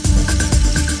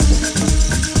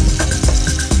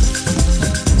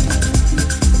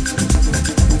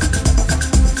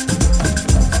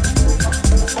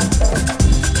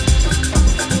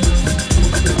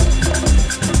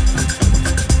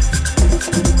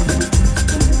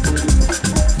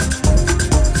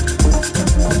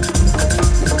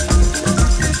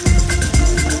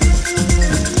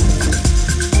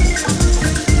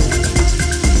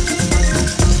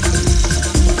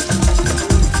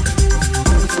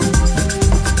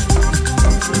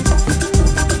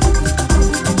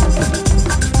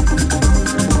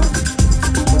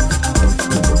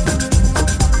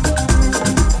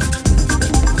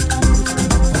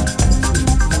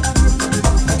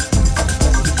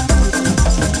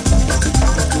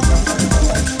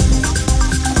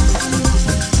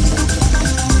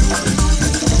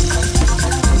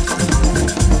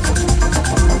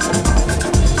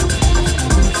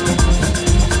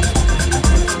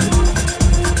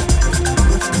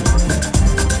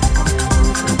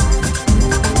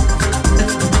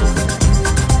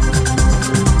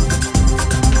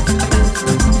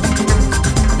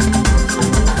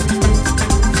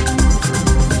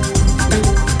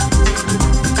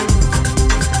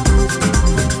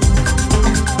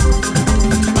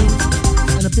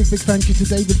 Big thank you to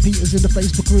David Peters in the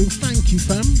Facebook room. Thank you,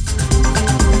 fam.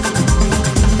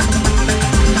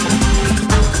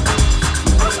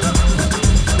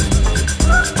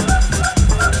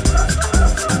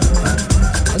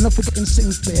 not forgetting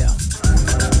Cynthia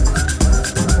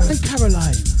and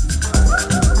Caroline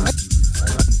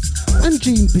and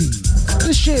Jean B,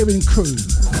 the sharing crew.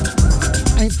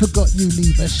 Ain't forgot you,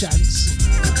 Lever Shants.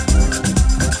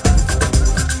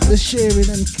 The sharing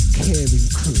and caring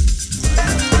crew.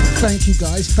 Thank you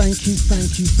guys, thank you,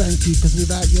 because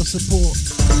without your support,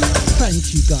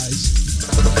 thank you guys.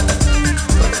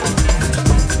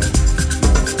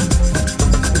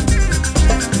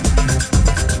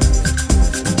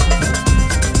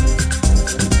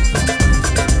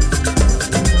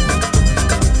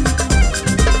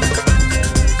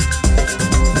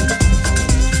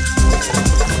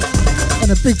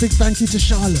 And a big thank you to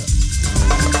Charlotte,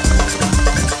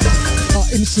 our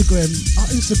Instagram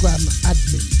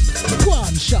admin. Go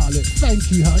on, Charlotte.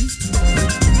 Thank you,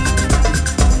 hun.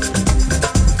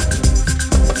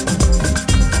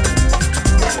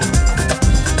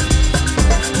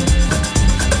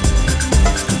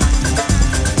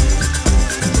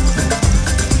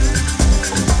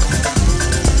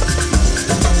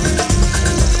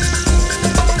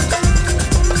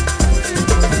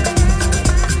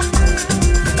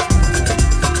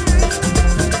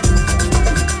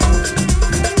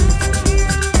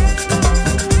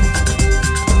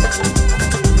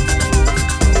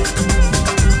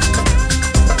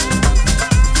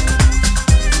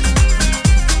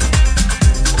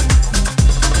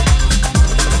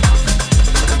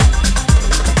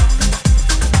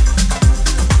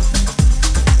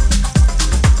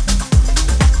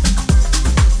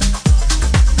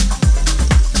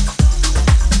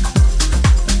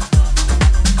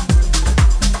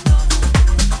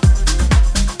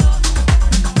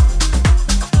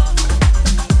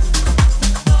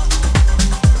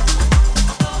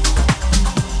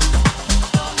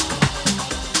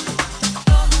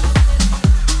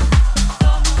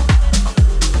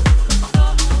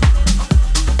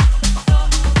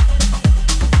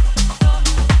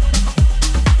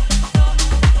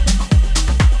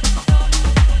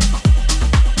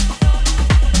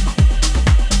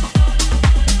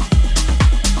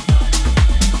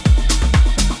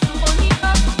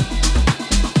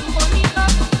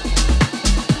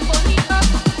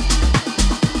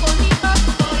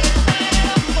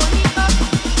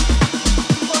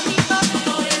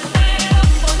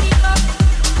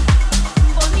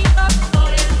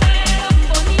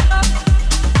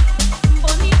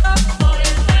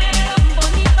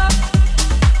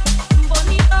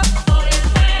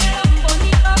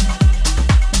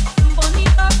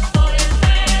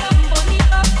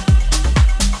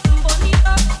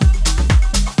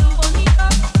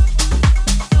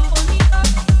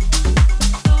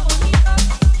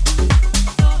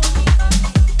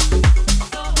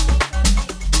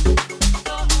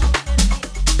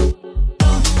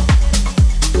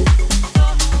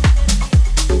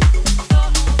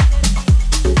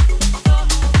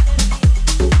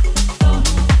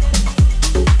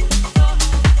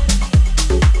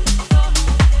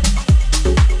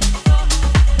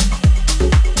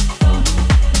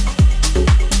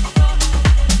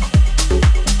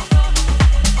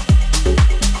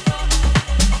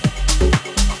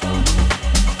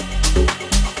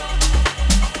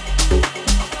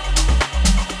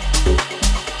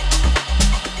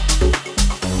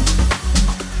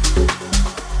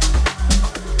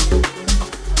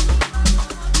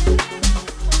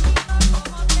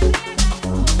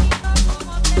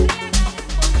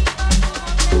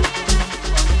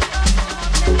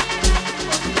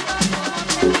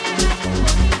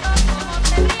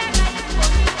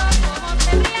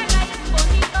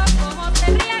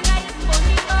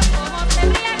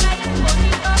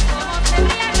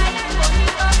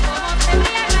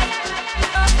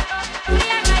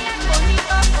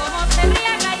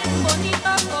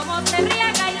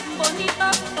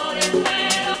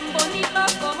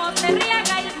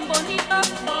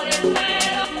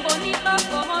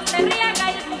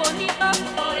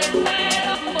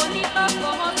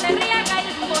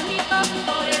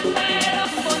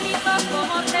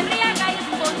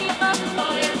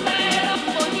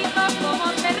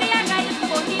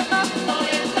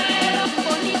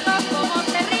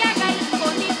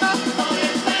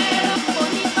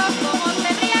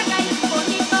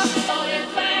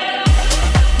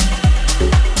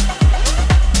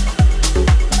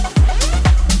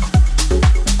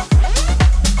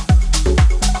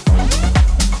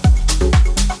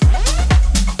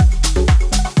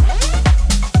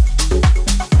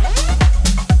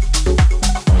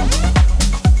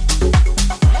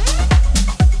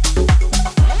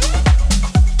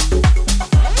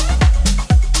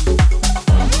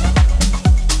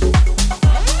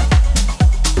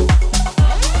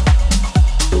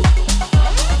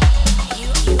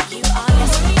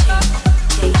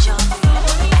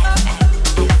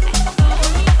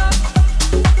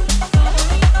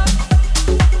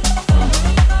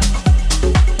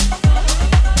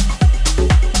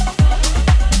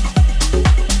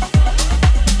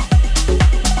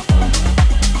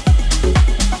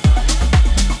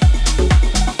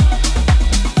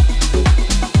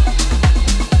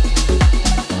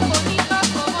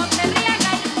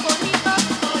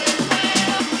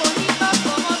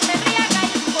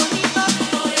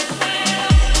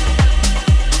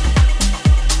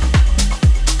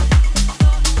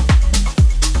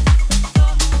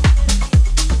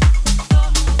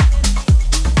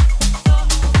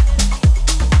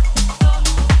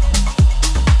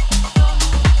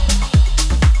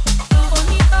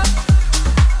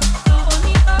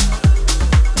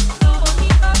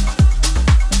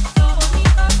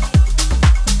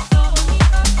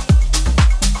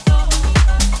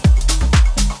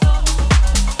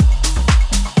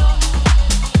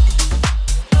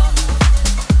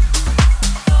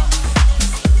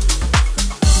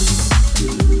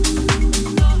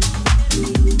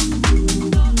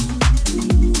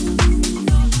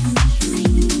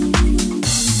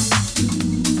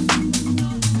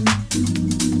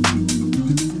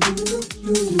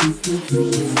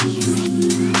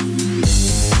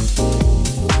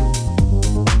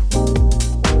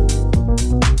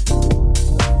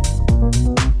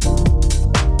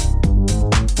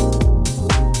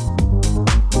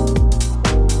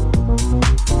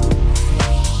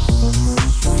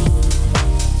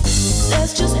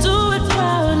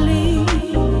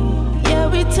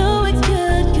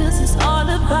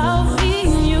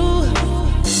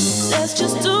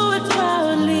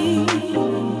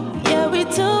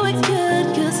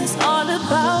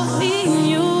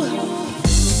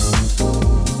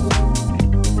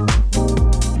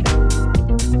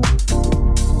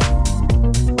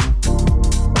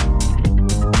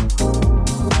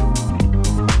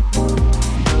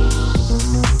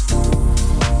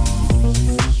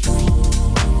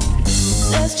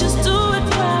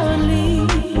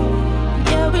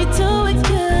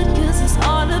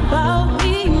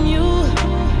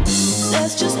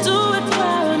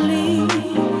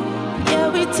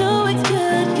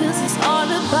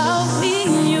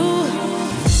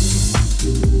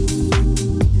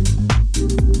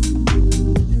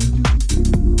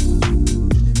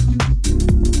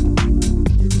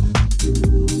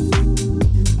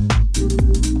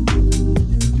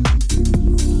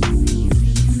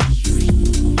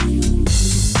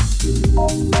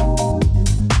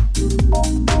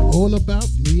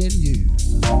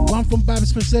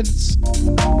 Presents.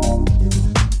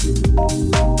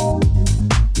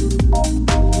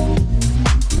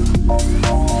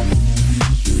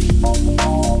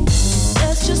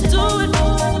 Let's just do it.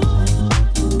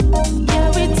 Yeah,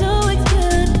 we do it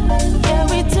good. Yeah,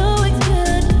 we do it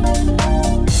good.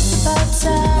 It's about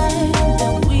time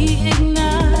that we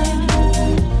ignite,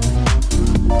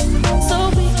 so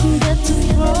we can get to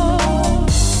grow.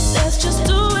 Let's just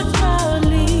do it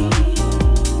proudly.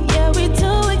 Yeah, we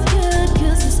do it good,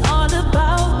 'cause it's all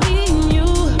about me and you.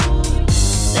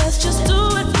 Let's just do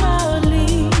it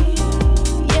proudly.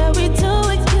 Yeah, we do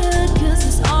it good, 'cause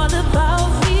it's all about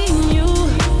me and you.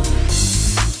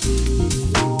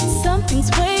 Something's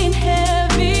weighing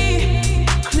heavy,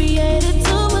 created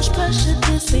too much pressure,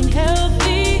 this ain't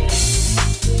healthy.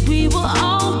 We were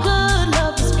all good,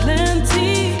 love is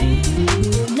plenty.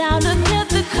 Now look at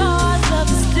the cards, love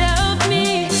is dealt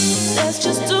me. Let's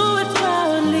just do it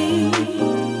proudly.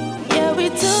 Yeah, we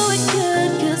do it good,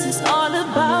 'cause it's all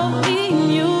about me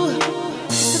and you.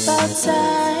 It's about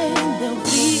time that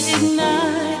we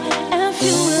ignite and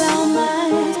fuel our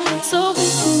minds, so we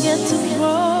can get to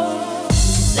grow.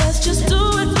 Let's just do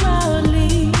it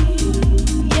proudly.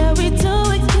 Yeah, we do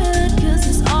it good, 'cause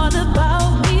it's all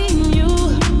about me and you.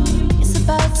 It's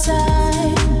about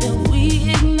time that we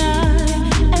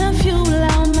ignite and fuel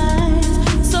our minds,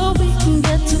 so we can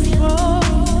get to grow.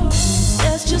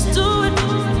 Let's just do it.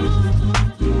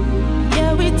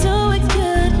 Yeah, we do it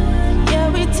good. Yeah,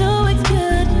 we do it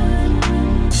good.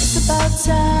 It's about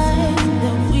time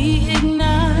that we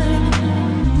ignite,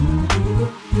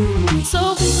 so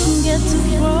we can get to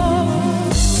grow.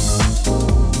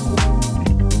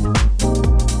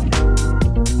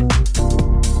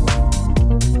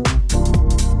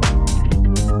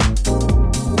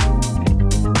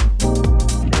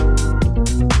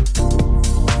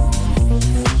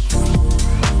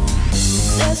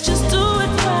 Let's just do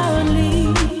it proudly.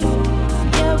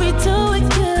 Yeah, we do it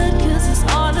good, 'cause it's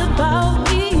all about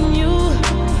me and you.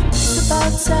 It's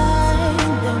about time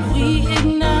that we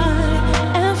ignite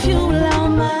and fuel our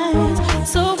minds,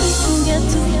 so we can get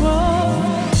to grow.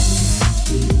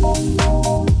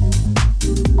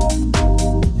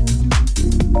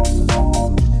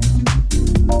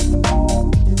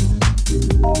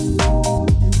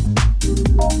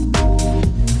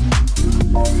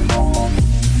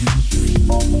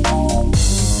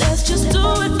 Let's just do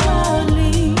it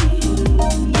proudly.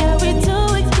 Yeah, we do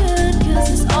it good, 'cause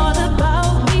it's all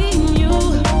about me and you.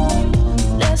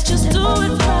 Let's just do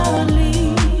it proudly.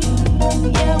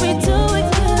 Yeah, we do it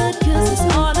good, 'cause it's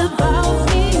all about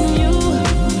me and you.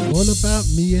 All about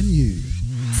me and you.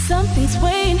 Something's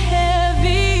weighing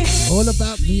heavy. All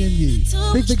about me and you.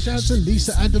 Big shout out to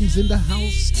Lisa Adams in the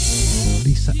house.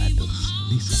 Lisa Adams.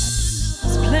 Lisa Adams.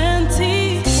 It's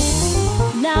plenty.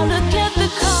 Now look at the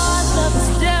cards love has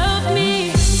dealt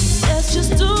me. Let's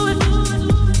just do it.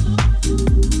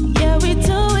 Yeah, we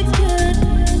do it good.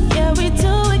 Yeah, we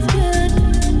do it good.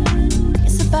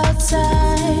 It's about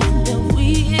time that we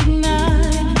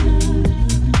ignite,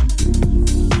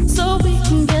 so we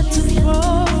can get to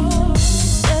grow.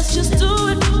 Let's just do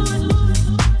it.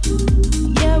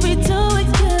 Yeah, we do it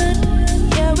good.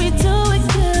 Yeah, we do it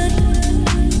good.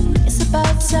 It's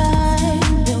about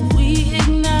time that we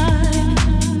ignite,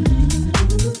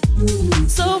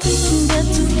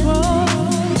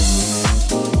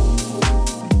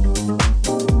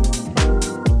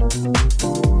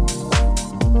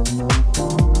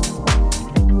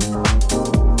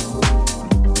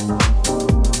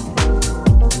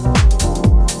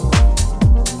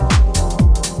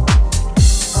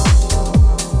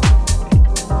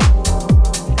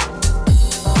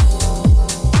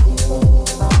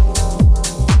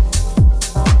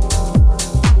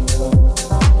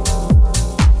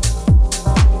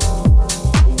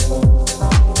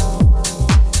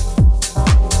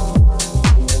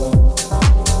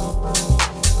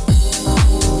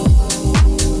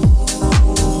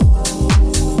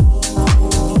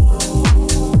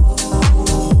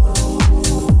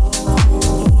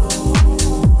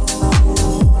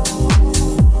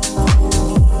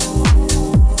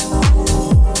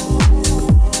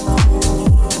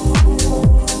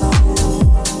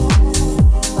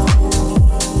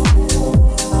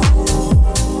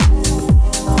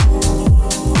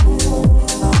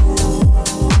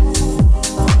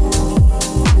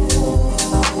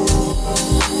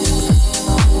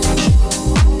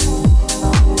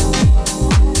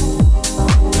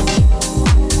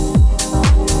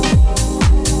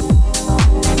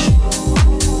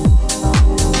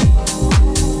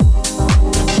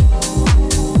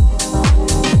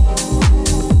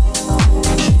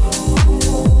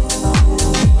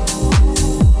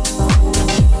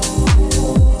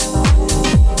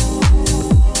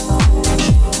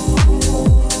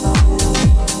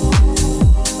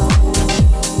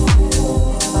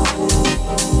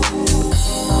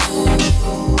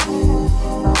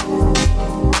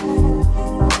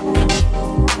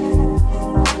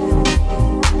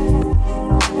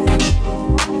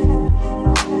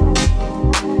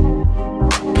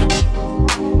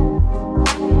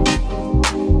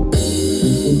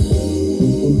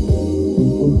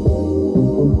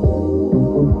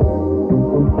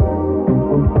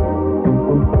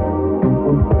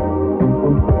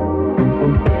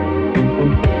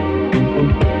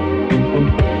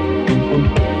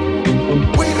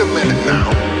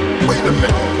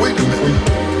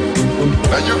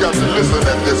 got to listen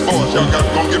at this voice. Y'all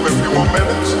gonna give me a few more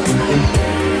minutes.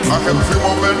 I have a few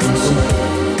more minutes.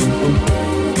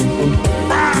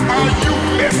 Why are you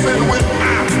messing with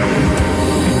my phone?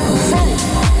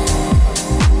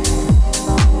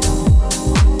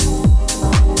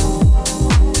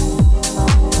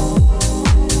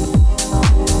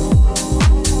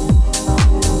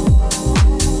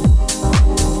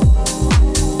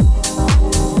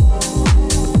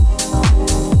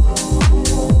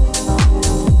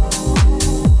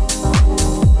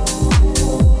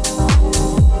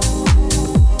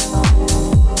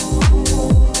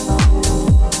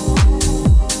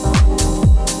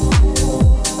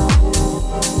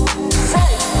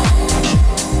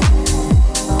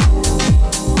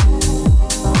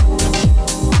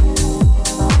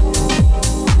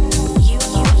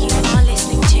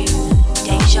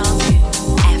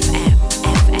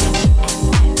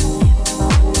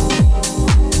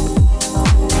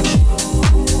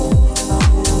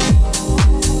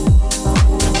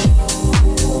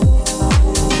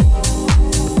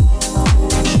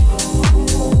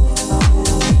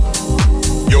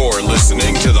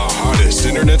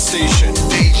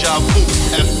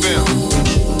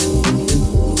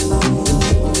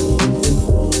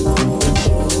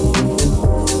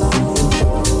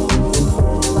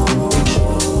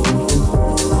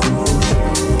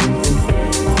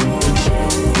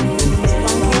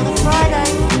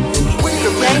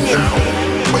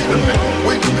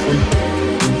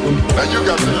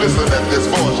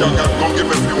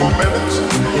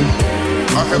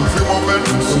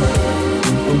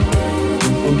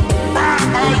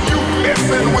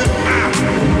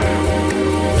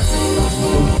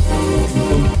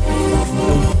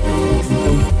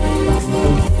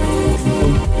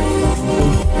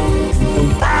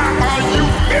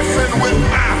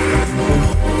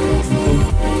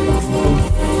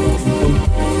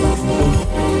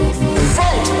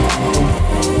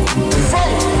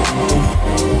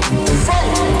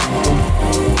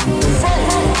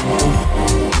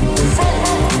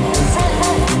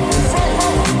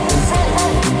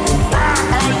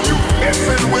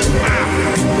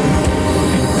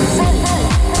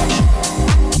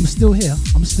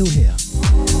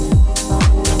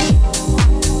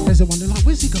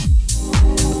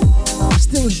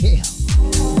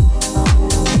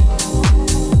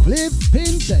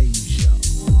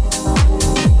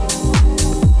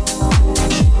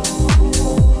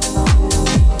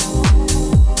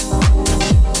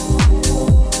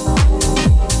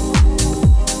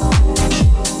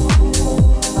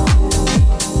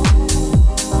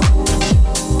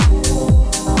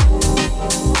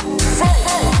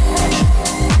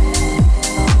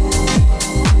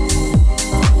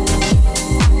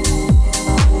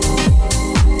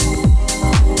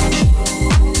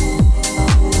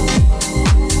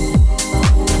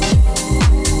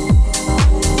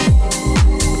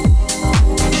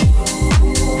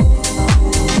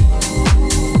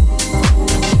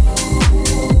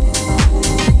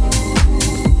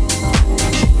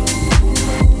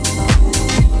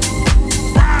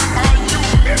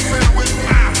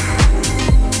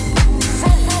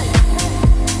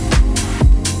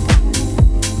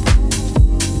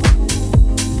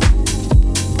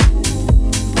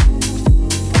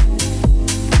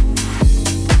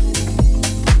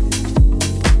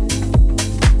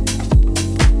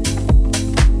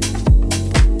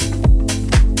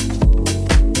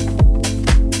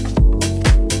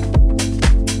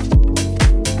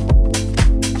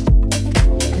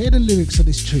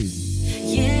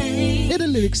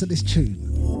 Of this tune,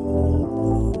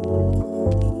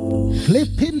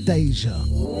 Flippin' Deja.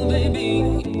 Ooh, baby.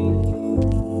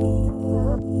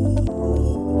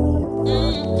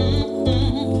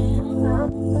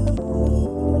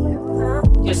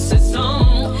 Yes, it's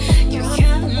on. You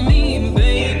got me,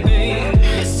 baby.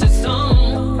 Yes, it's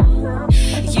on.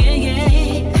 Yeah,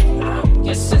 yeah.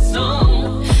 Yes, it's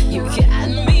on. You got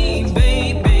me,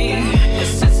 baby.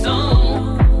 Yes, it's on.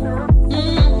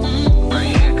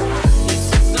 Baby,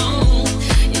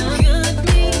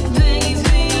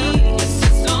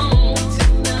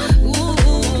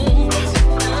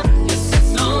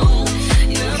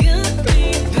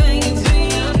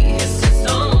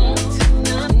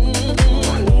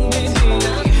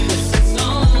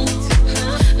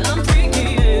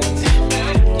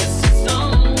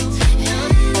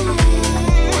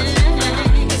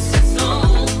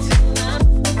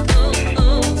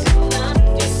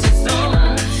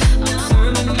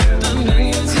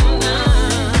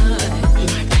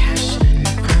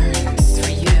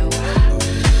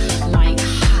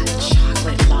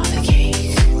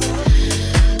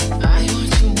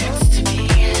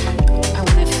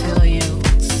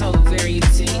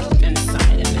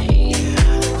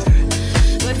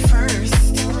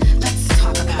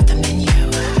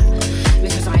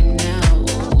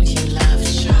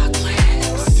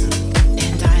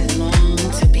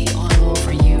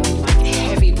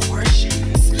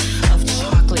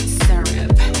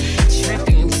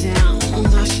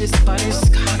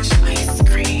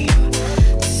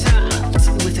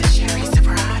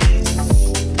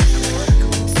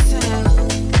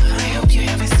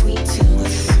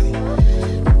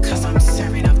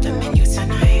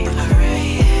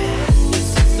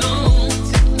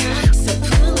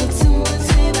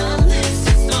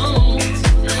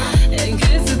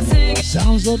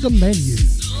 well, the menu.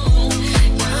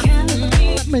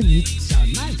 That menu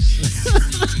sound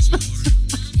nice.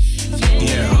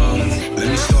 Yeah, let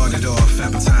me start it off,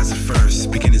 appetizer first.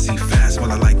 Beginning to eat fast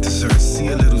while I like desserts. See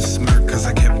a little smirk, cause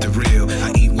I kept it real.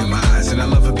 I eat with my eyes, and I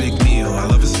love a big meal. I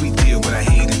love a sweet deal, but I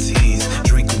hate a tease.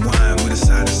 Drink wine with a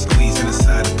side of squeeze and a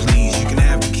side of please. You can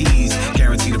have the keys,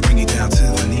 guaranteed to bring you down to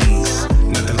the knees.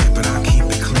 Nothing late, but I'll keep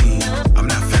it clean. I'm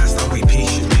not fast, I'll wait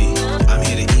patiently. I'm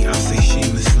here to eat, I'll say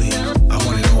shamelessly. I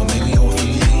want it all, maybe all for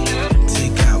me.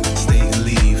 Take out, stay and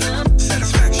leave.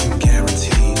 Satisfaction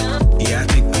guaranteed. Yeah, I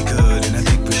think we could, and I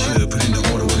think we should. Put in the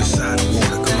order with a side of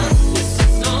water, come on.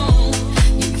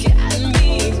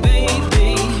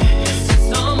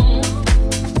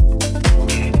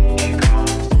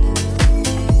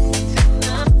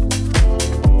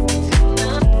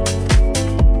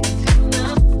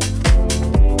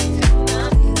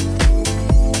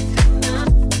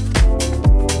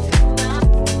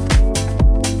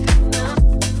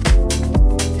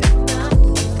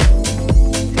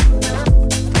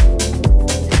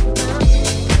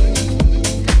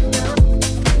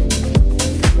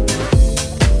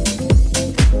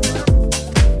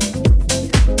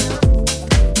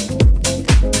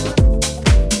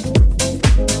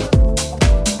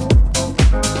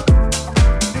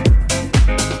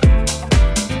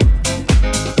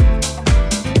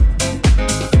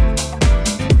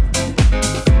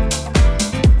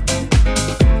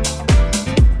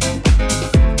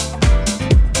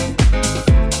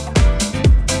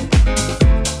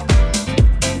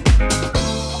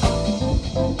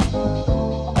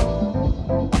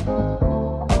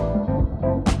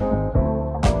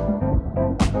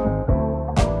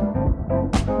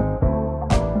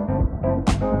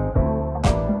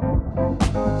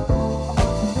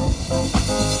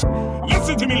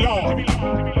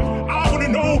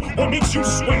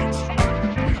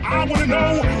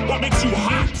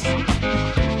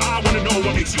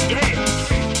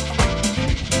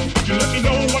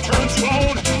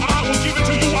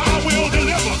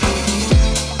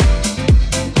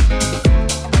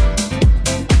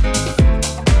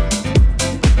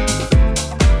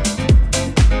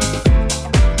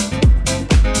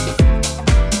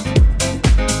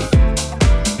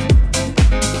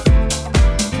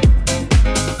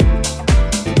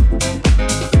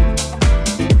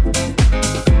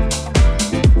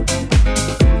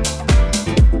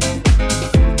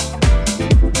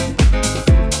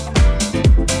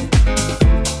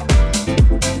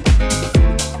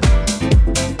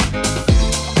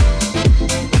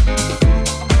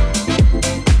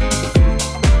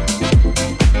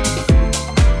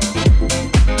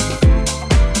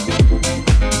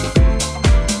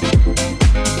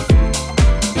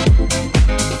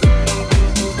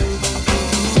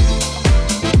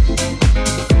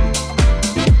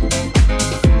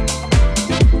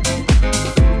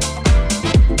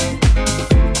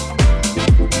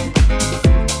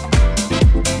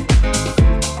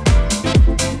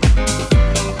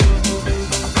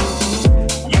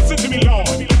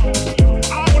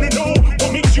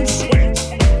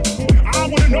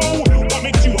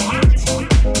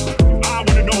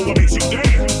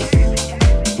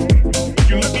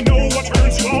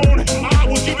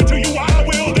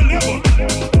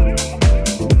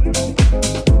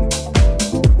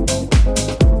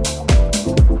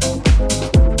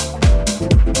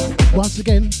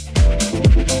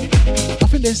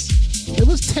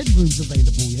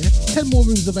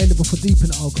 Available for Deep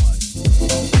in Argyle.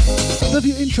 So if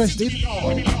you're interested,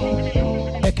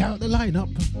 check out the lineup.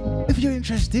 If you're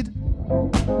interested,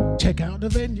 check out the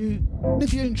venue. And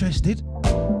if you're interested,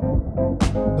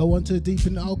 go on to the Deep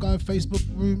in Argyle Facebook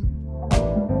room.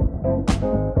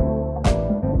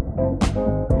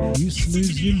 You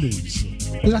snooze, you lose.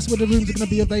 Because that's where the rooms are going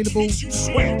to be available.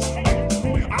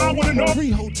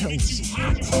 3 hotels.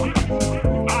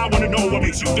 I want to know what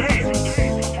makes you dance.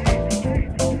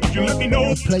 You let me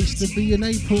know. A place to be in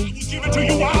April. Give it to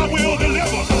you, I will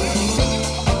deliver.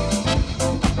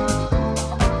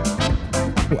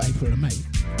 What, April and May?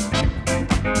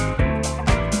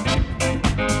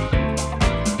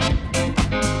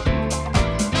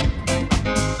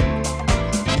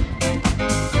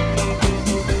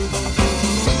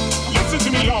 Listen to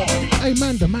me, Lord. Hey,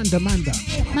 Manda,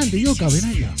 you're going,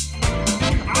 ain't you?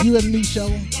 You and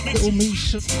Michelle, little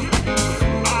Misha.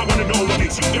 I want to know what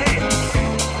makes you dance.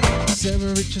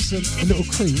 Sarah Richardson, a little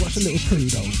crew. What's a little crew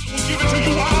though? Give it to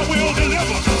you, I will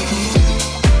deliver.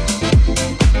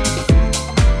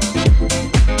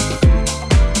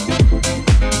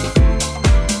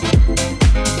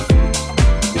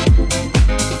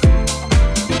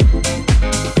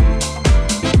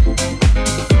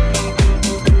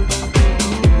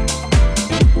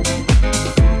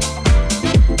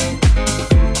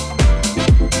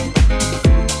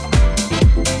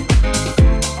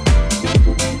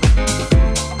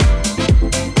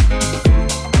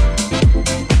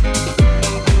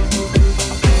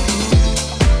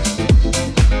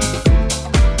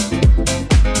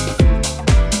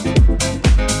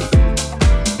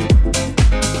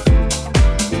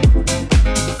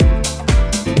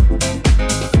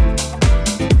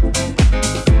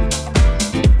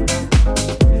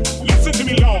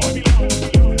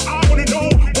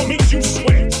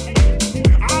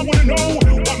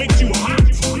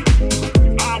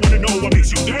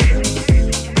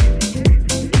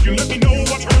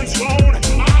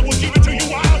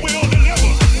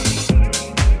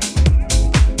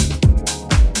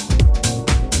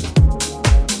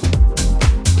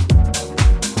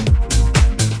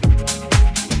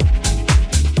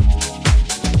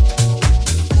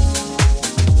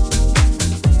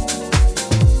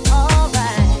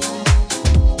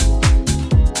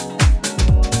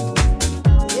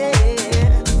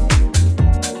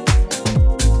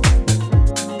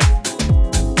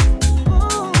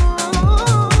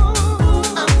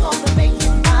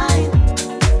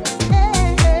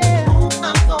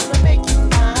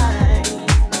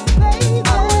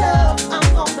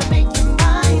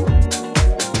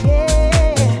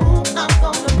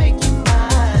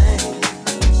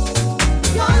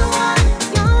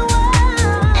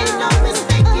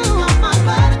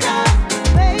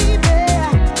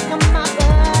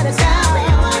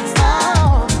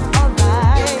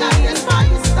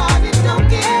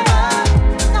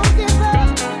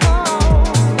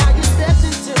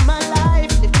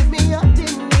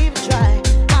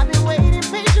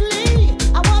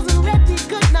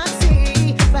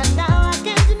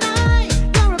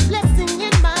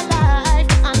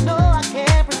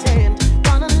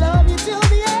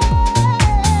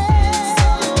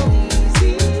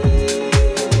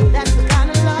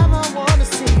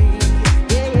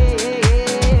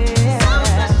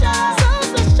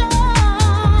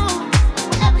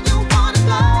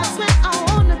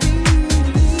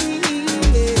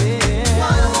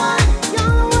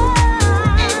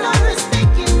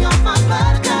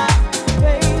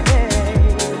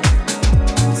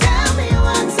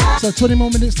 So 20 more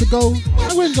minutes to go.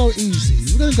 And we're gonna go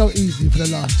easy. We're gonna go easy for the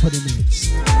last 20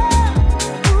 minutes.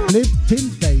 Live in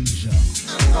Deja.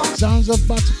 Sounds of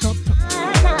Buttercup.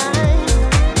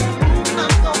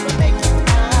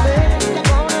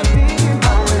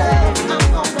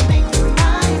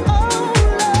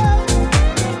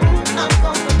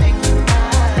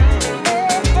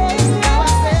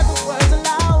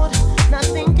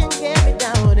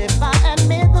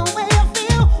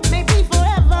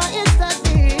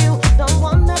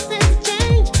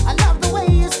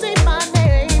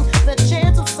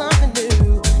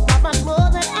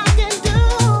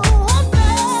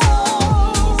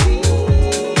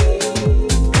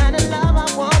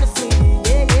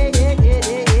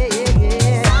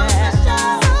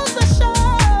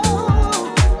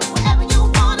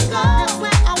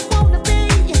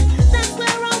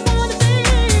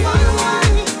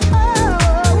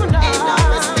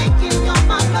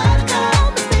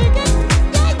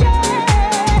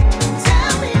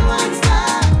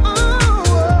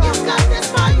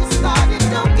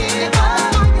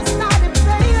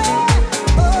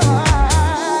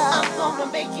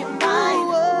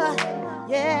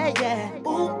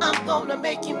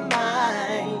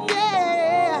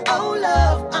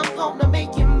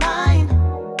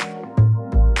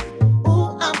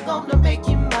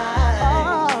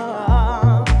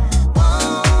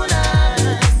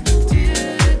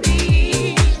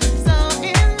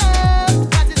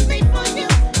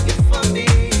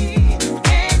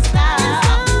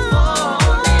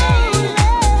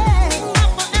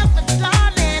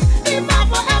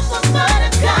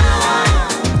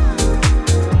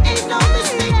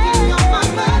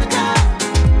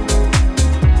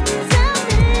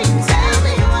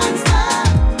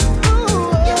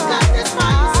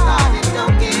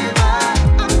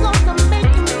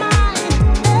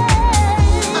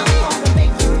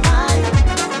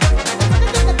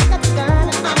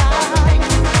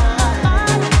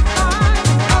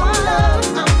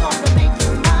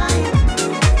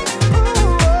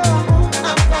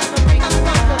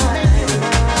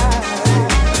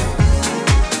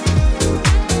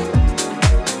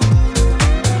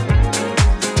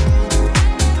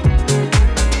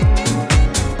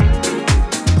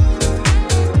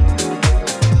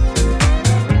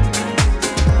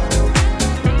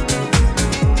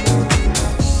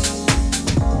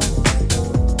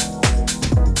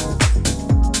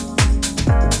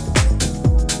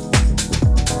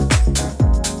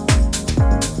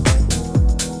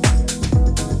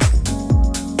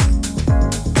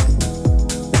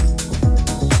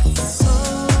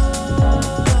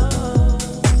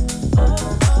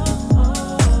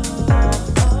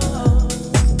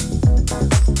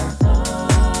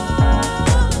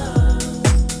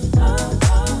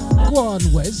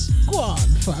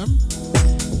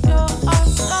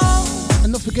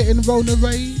 Rona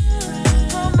Ray,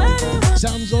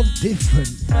 sounds of different.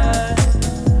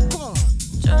 Come on,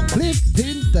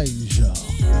 Flipping Deja.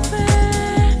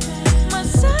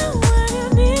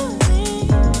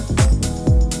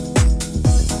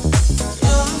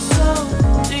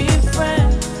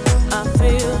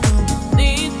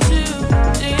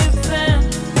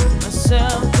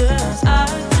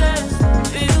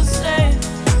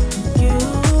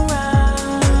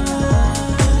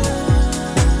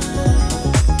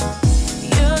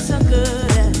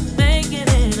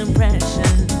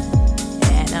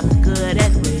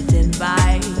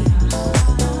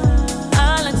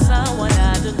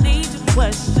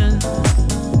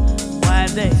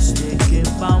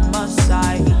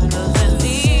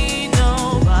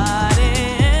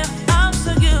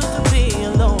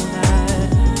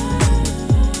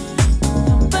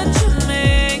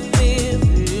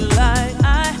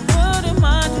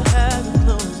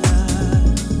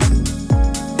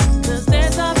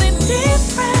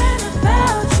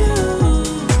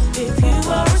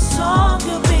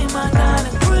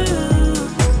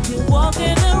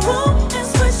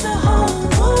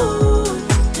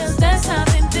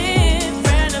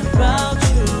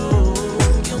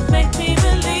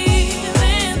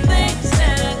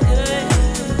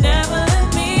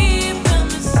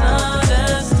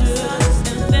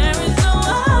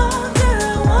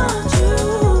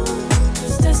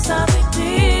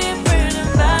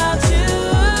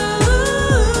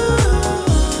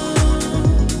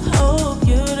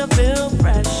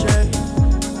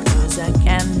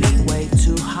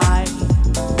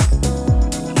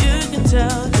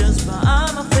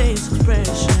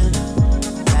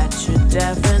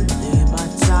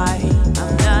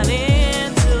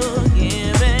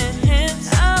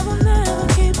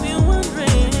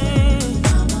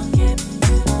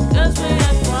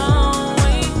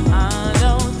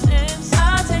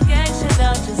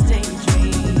 Just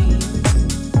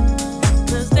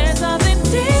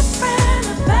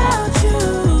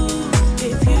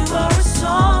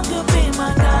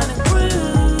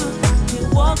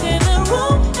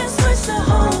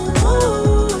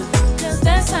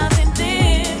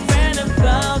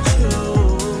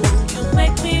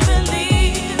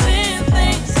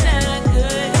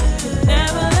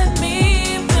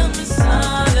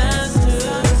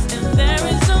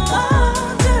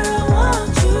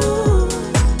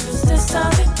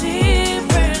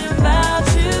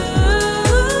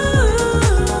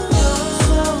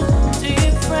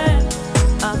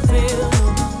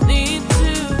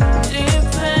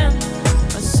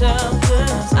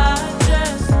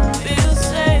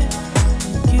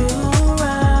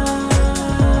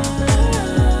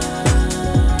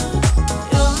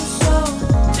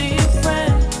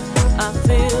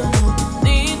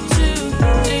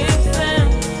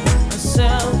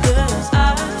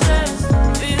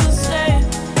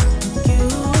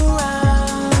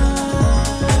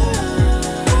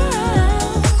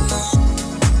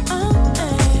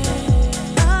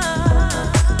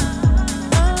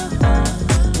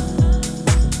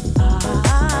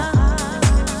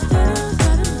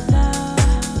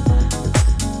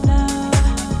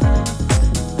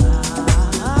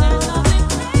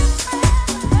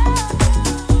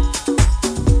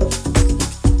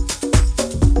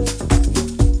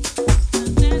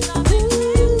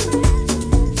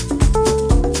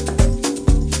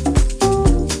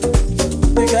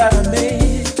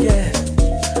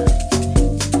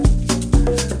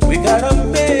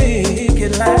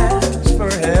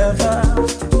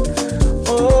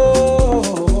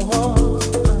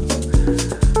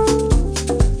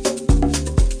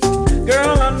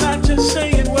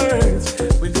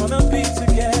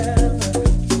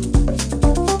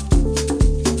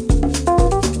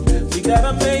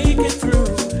it through.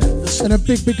 And a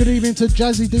big good evening to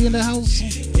Jazzy D in the house.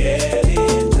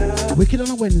 Wicked on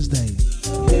a Wednesday.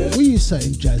 What are you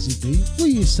saying, Jazzy D? What are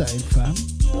you saying, fam?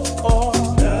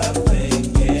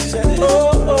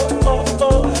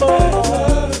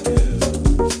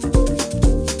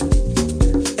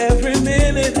 Every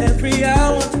minute, every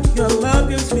hour, your love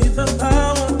gives me the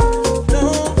power.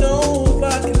 Don't know if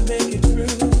I can make it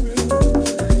through.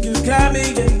 You got me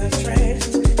in the trance.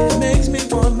 It makes me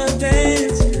wanna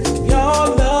dance. Your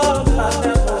love, I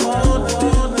never wanna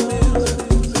lose.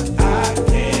 I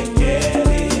can't get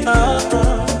enough.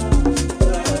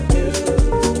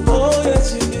 Oh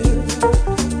yes you do.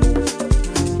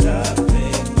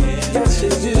 Yes you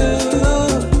do.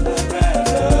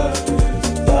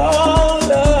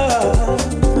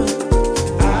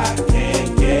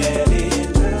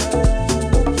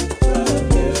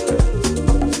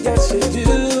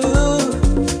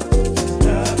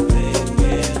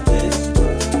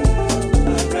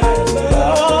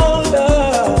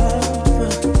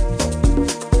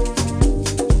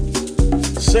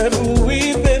 Said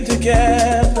we've been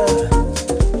together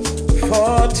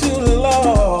for too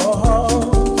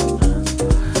long,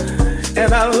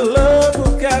 and our love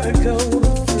will gotta go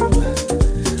through.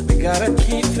 We gotta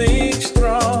keep things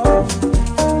strong.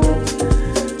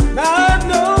 Now I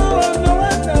know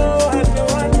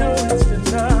it's been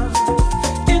tough,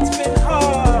 it's been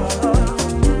hard,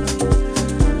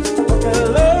 but the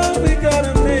love we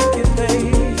gotta make it,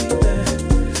 baby.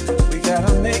 We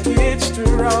gotta make it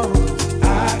strong.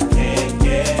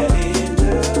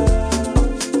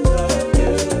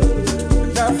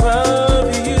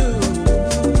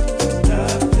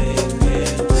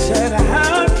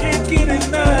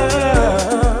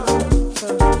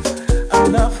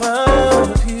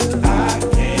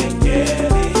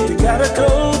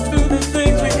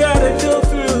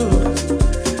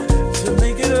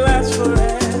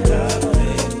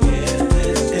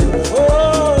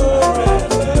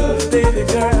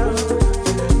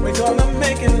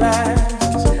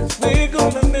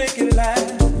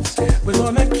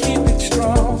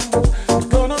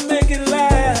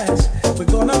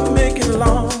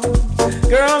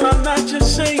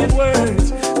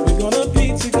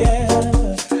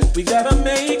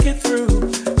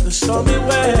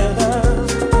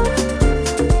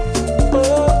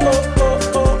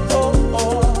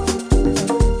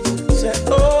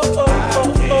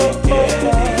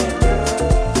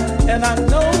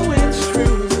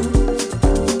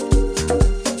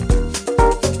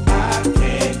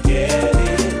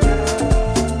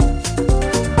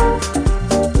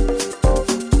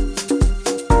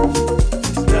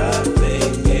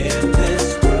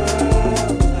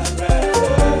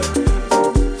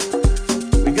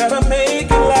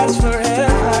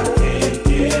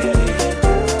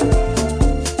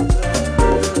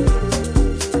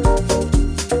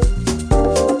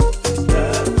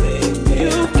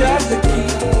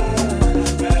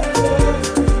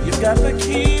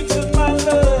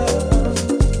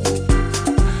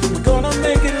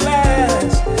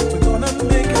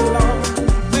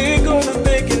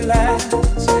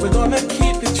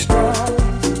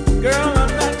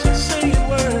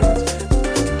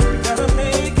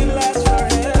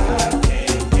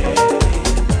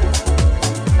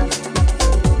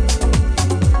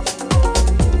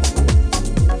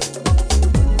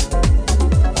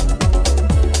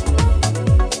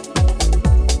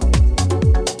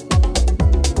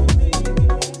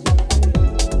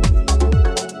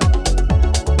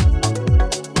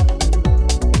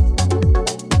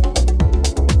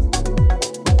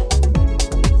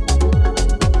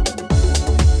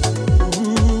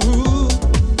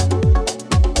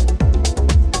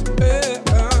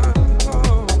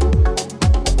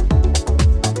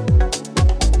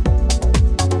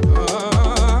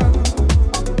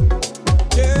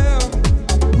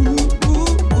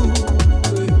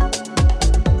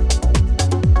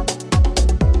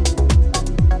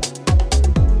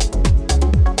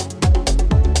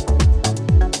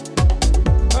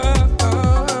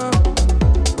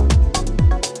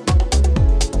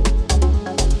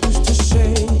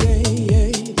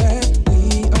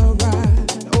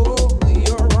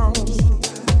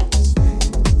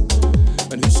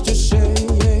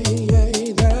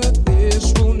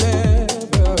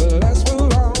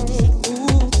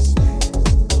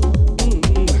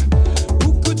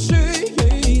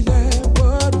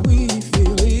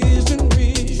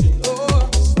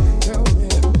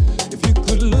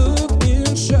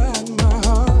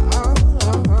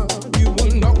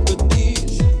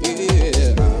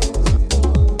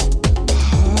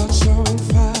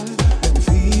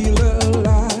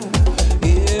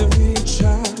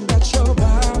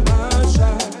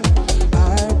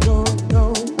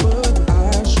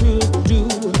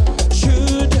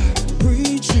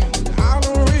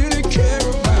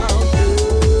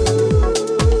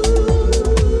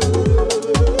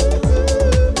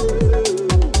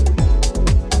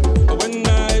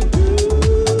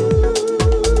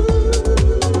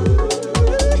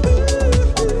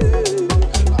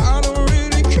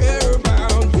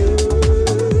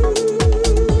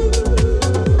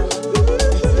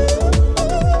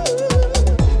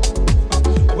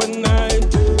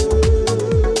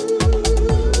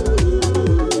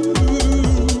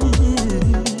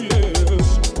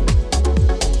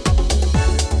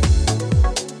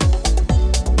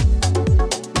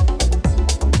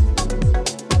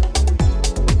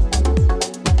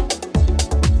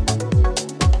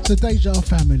 the Deja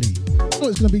family. I thought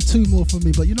it's going to be 2 more for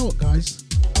me, but you know what, guys?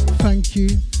 Thank you,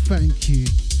 thank you,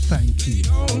 thank you.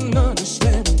 Don't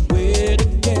understand we're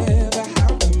together, how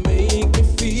to make me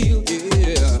feel,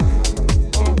 yeah.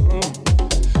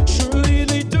 Surely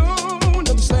they don't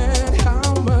understand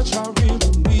how much I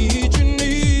really need you,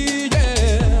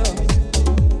 yeah.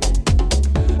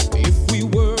 If we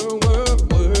were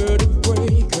to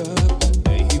break up,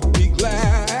 they'd be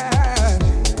glad.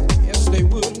 Yes, they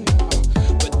would.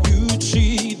 But you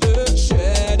cheat the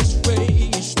saddest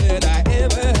face that I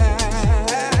ever had.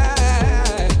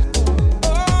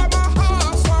 Oh, my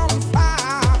heart's on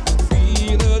fire,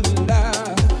 feel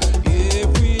alive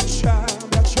every time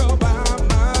that you're by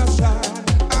my side.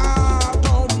 I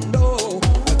don't know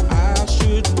what I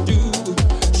should do.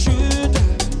 Should I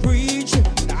preach it?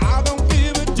 I don't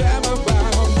give a damn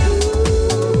about you,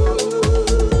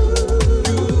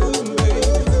 baby.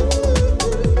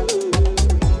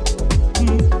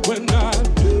 When I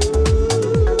do,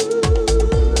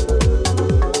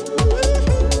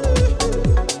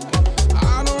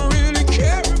 I don't really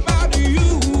care about you.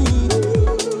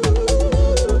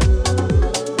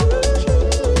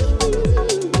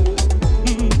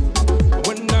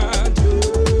 When I do,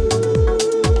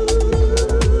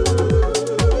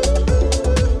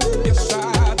 yes I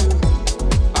do,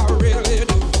 I really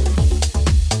do.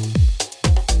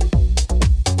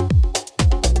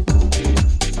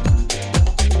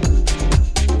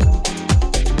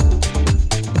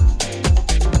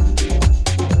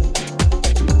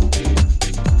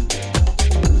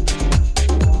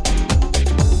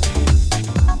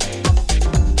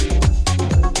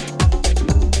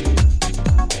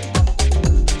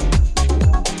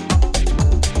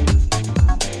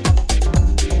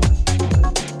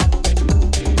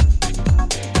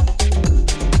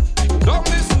 Don't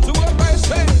listen to what they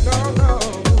say, no,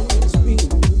 it's me,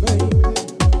 baby.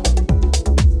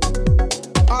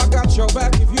 I got your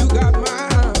back if you got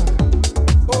mine.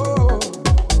 Oh,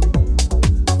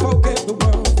 forget the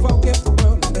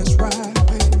world, that's right,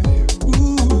 baby.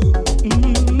 Ooh,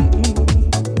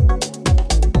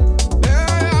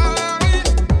 yeah,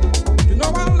 you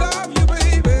know I love you,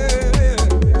 baby.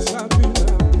 Yes, I do.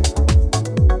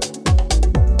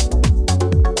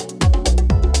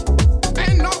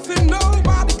 Ain't nothing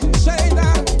nobody can say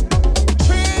that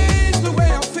change the way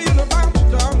I feel about you,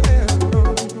 darling.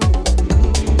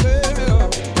 Yeah.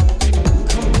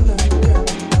 Come on now, yeah.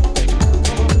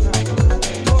 Come on now.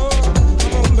 Oh,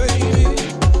 come on, baby.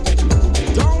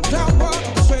 Don't doubt what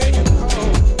I'm saying, oh.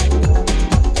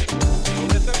 Don't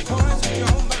let that poison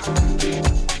your mind.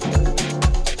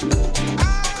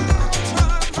 I'm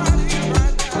trying right here,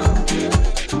 right now, yeah.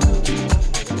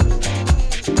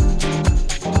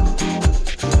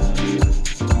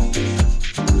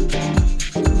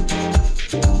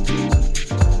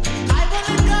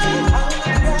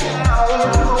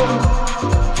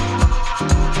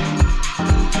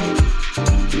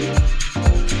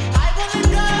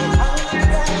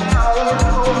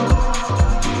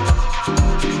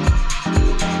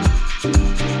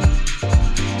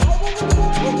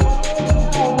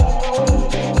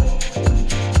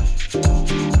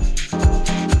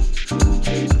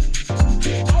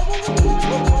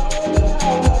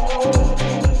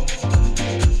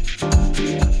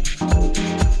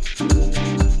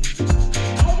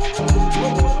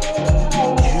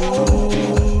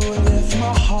 Lift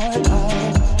my heart up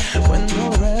when the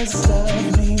rest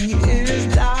of me is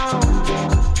down.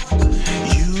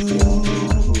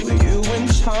 You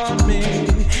enchant me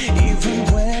even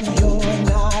when you're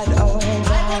not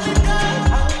around.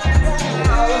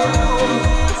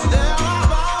 If there are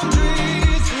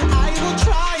boundaries, I will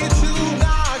try to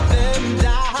knock them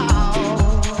down.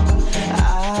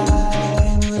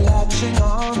 I'm latching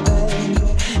on, babe.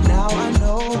 Now I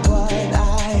know what I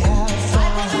have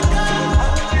found.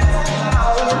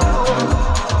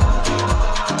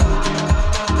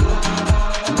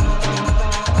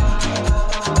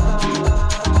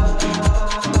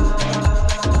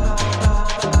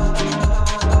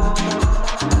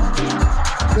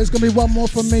 There's going to be 1 more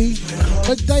from me.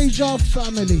 The Deja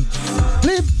family.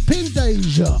 Flipping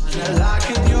Deja. Like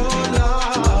in your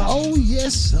love, Oh,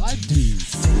 yes, I do.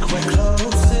 we're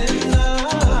close enough.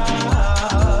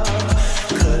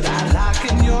 Could I lock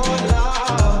in your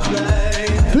love,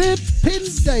 babe? Flipping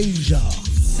Deja.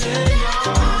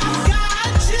 I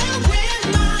got you in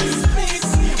my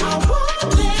space. I won't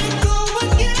let go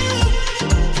of you.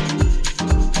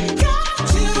 Got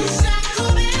you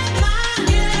shackled in my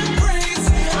embrace.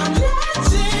 I'm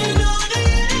latching onto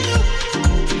you.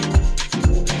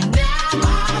 Now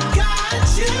I've got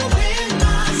you in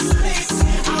my space.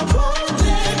 I won't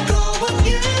let go of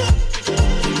you.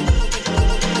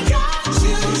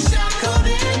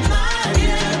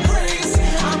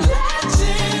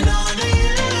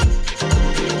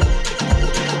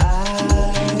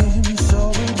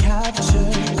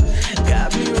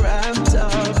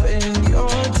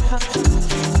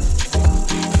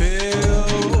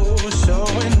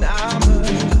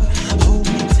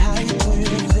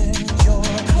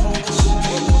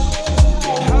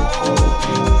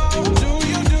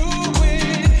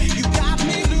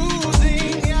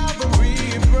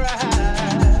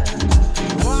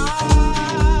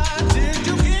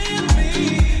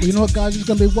 know what, guys? It's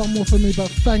going to be one more for me, but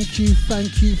thank you,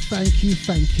 thank you, thank you,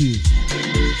 thank you.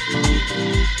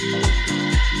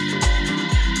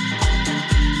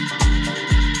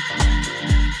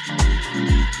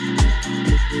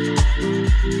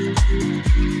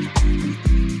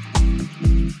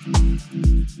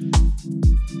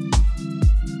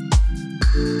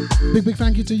 Big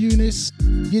thank you to Eunice,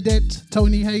 Yedette,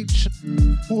 Tony H,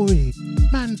 Maury,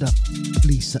 Manda,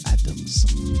 Lisa Adams,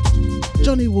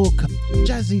 Johnny Walker,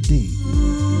 Jazzy D,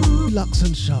 Lux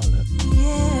and Charlotte.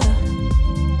 Yeah.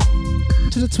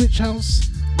 To the Twitch house,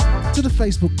 to the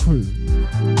Facebook crew.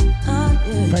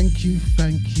 Yeah. Thank you,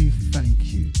 thank you,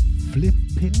 thank you.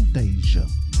 Flippin' Deja.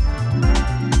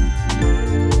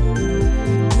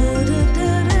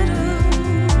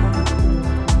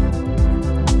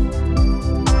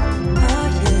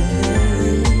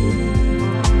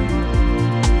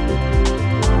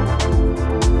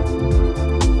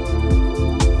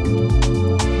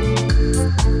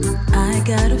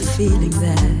 Got a feeling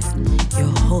that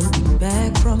you're holding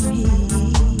back from me.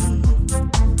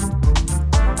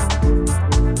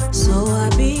 So I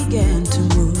began to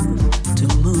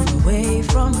move away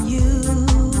from you.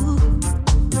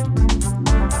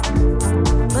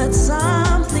 But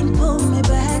something pulled me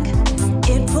back,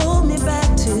 it pulled me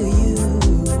back to you.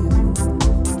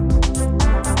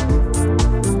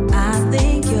 I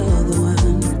think you're the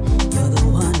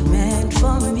one meant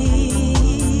for me.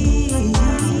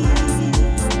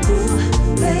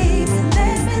 Baby,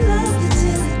 let me love you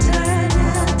till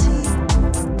eternity.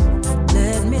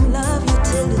 Let me love you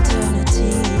till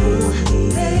eternity.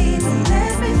 Baby,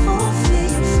 let me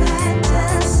fulfill your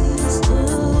fantasies.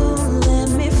 Let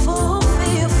me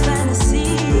fulfill your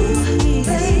fantasies.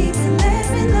 Baby, let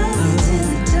me love you till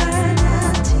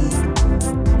eternity.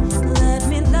 Let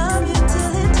me love you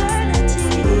till eternity.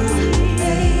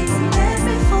 Baby, let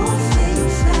me fulfill your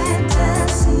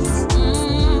fantasies.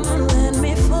 Let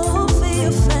me fulfill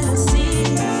your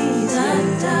fantasies. Da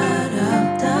da da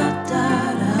da da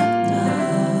da da.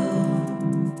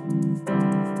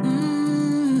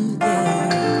 Yeah.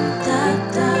 Da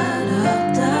da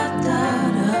da da da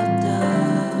da.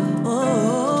 Oh.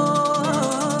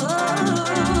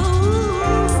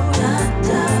 Da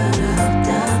da da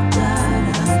da da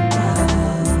da.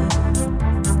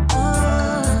 Oh.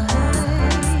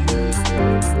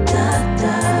 Da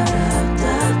da da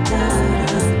da.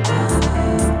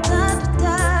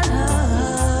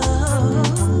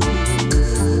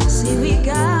 See, we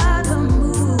gotta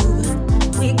move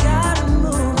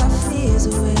our fears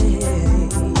away,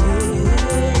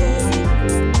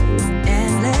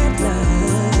 and let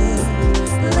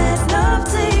love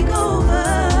take over,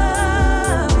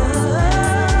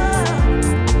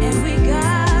 and we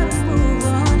gotta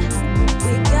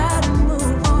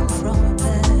move on from the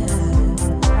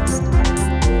past,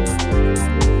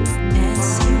 and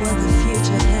see what the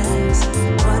future has,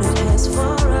 what it has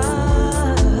for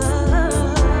us.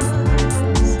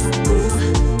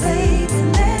 Ooh, baby,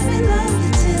 let me love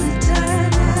you till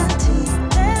eternity.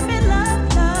 Let me love,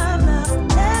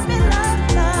 let me love.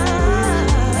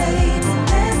 Baby,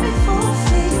 let me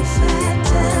fulfill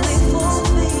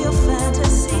your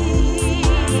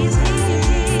fantasies.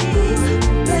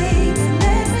 Baby,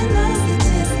 let me love you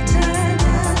till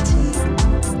eternity.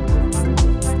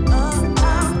 Oh,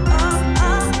 oh, oh,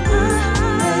 oh,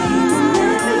 oh. Baby,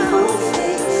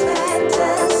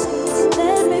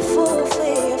 let me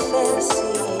fulfill your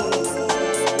fantasies.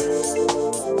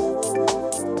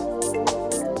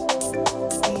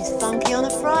 He's funky on a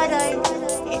Friday.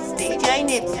 It's DJ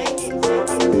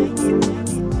Nibbsy.